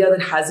see in India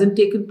that hasn't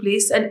taken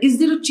place? And is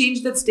there a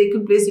change that's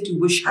taken place that you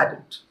wish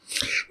hadn't?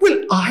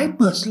 Well, I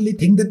personally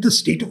think that the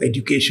state of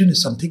education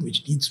is something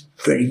which needs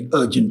very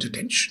urgent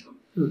attention.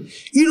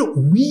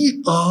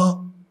 We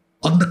are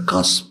on the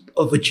cusp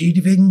of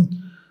achieving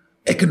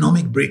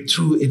economic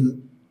breakthrough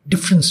in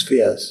different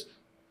spheres.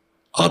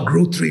 Our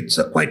growth rates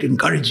are quite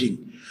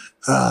encouraging.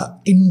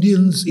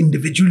 Indians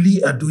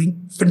individually are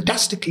doing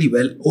fantastically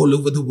well all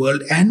over the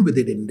world and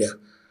within India.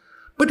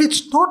 But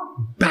it's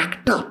not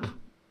backed up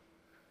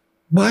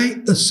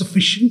by a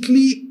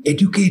sufficiently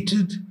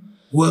educated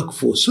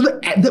workforce. So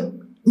the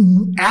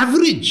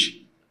average,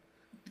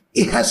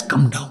 it has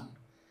come down.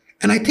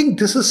 And I think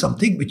this is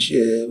something which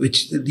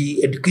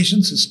the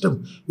education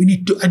system, we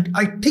need to, and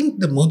I think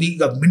the Modi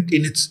government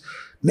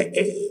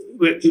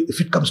if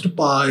it comes to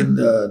power in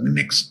the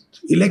next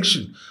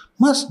election,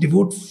 must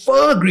devote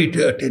far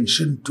greater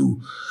attention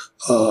to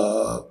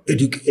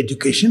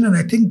education. And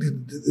I think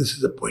this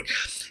is the point.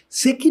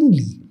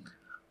 Secondly,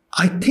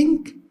 I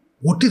think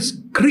what is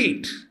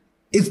great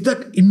is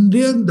that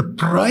the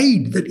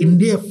pride that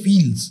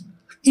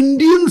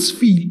Indians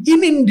feel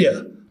in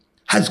India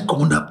has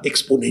gone up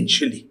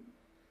exponentially.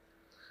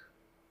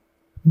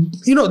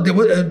 There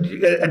were,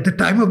 at the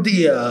time of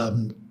the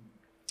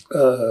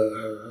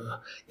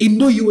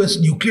Indo-US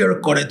nuclear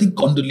accord, I think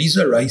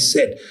Condoleezza Rice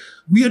said,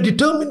 "We are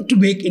determined to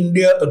make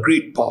India a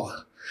great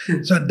power."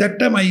 So at that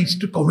time, I used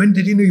to comment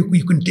that,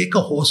 you can take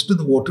a horse to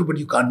the water, but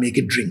you can't make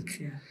it drink.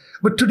 Yeah.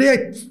 But today,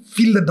 I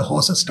feel that the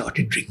horse has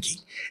started drinking.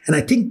 And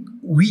I think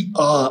we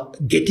are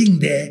getting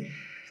there.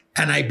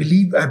 And I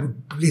believe I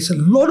would place a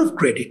lot of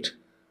credit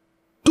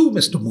to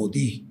Mr.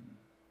 Modi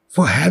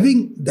for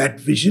having that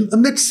vision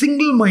and that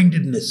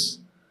single-mindedness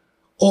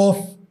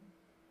of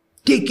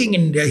taking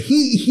India.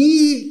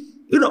 He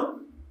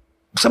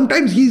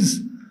sometimes he's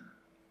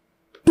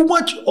too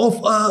much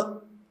of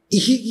a,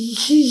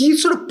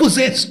 he's sort of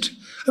possessed.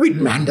 I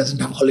mean, man doesn't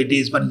have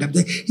holidays, but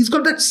he's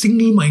got that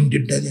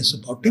single-mindedness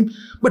about him.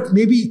 But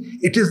maybe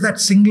it is that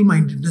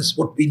single-mindedness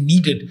what we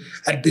needed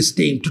at this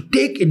time to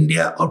take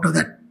India out of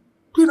that,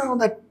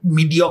 that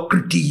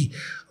mediocrity,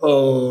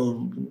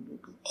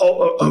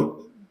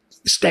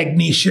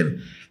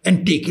 stagnation,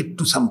 and take it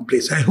to some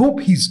place. I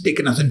hope he's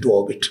taken us into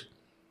orbit.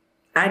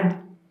 And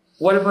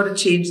what about a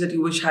change that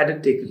you wish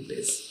hadn't taken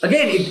place?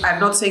 Again,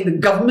 I'm not saying the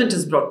government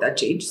has brought that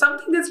change.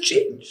 Something that's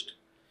changed.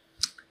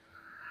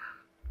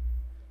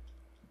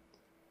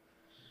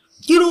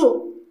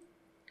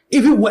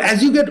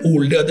 As you get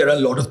older, there are a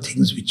lot of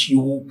things which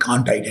you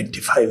can't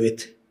identify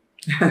with.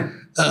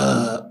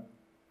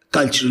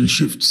 Cultural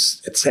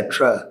shifts,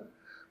 etc.,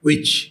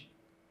 which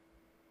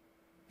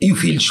you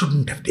feel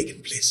shouldn't have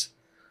taken place.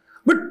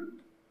 But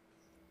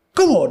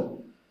come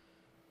on.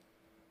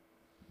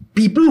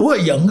 People who are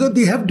younger,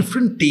 they have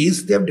different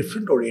tastes, they have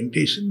different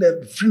orientation, they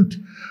have different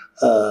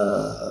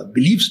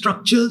belief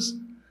structures.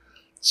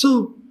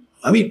 So,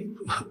 I mean,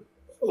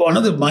 one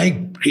of my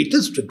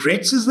greatest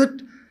regrets is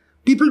that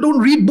people don't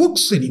read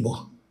books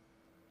anymore.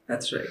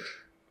 That's right.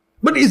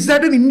 But is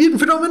that an Indian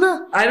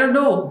phenomena? I don't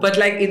know. But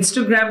like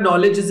Instagram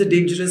knowledge is a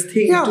dangerous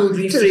thing, to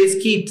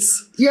rephrase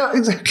Keats. Yeah,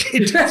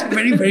 exactly. It's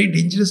very, very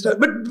dangerous.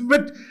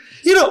 But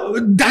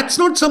that's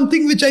not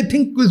something which I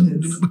think was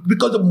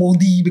because of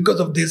Modi,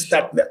 because of this,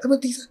 that.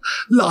 But these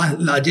are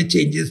larger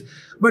changes.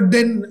 But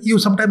then you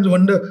sometimes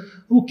wonder,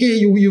 okay,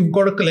 you've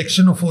got a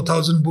collection of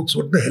 4,000 books.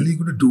 What the hell are you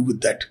going to do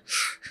with that?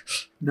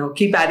 No,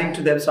 keep adding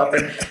to them,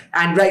 Swapan.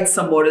 And write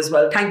some more as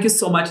well. Thank you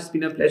so much. It's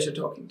been a pleasure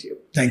talking to you.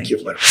 Thank you.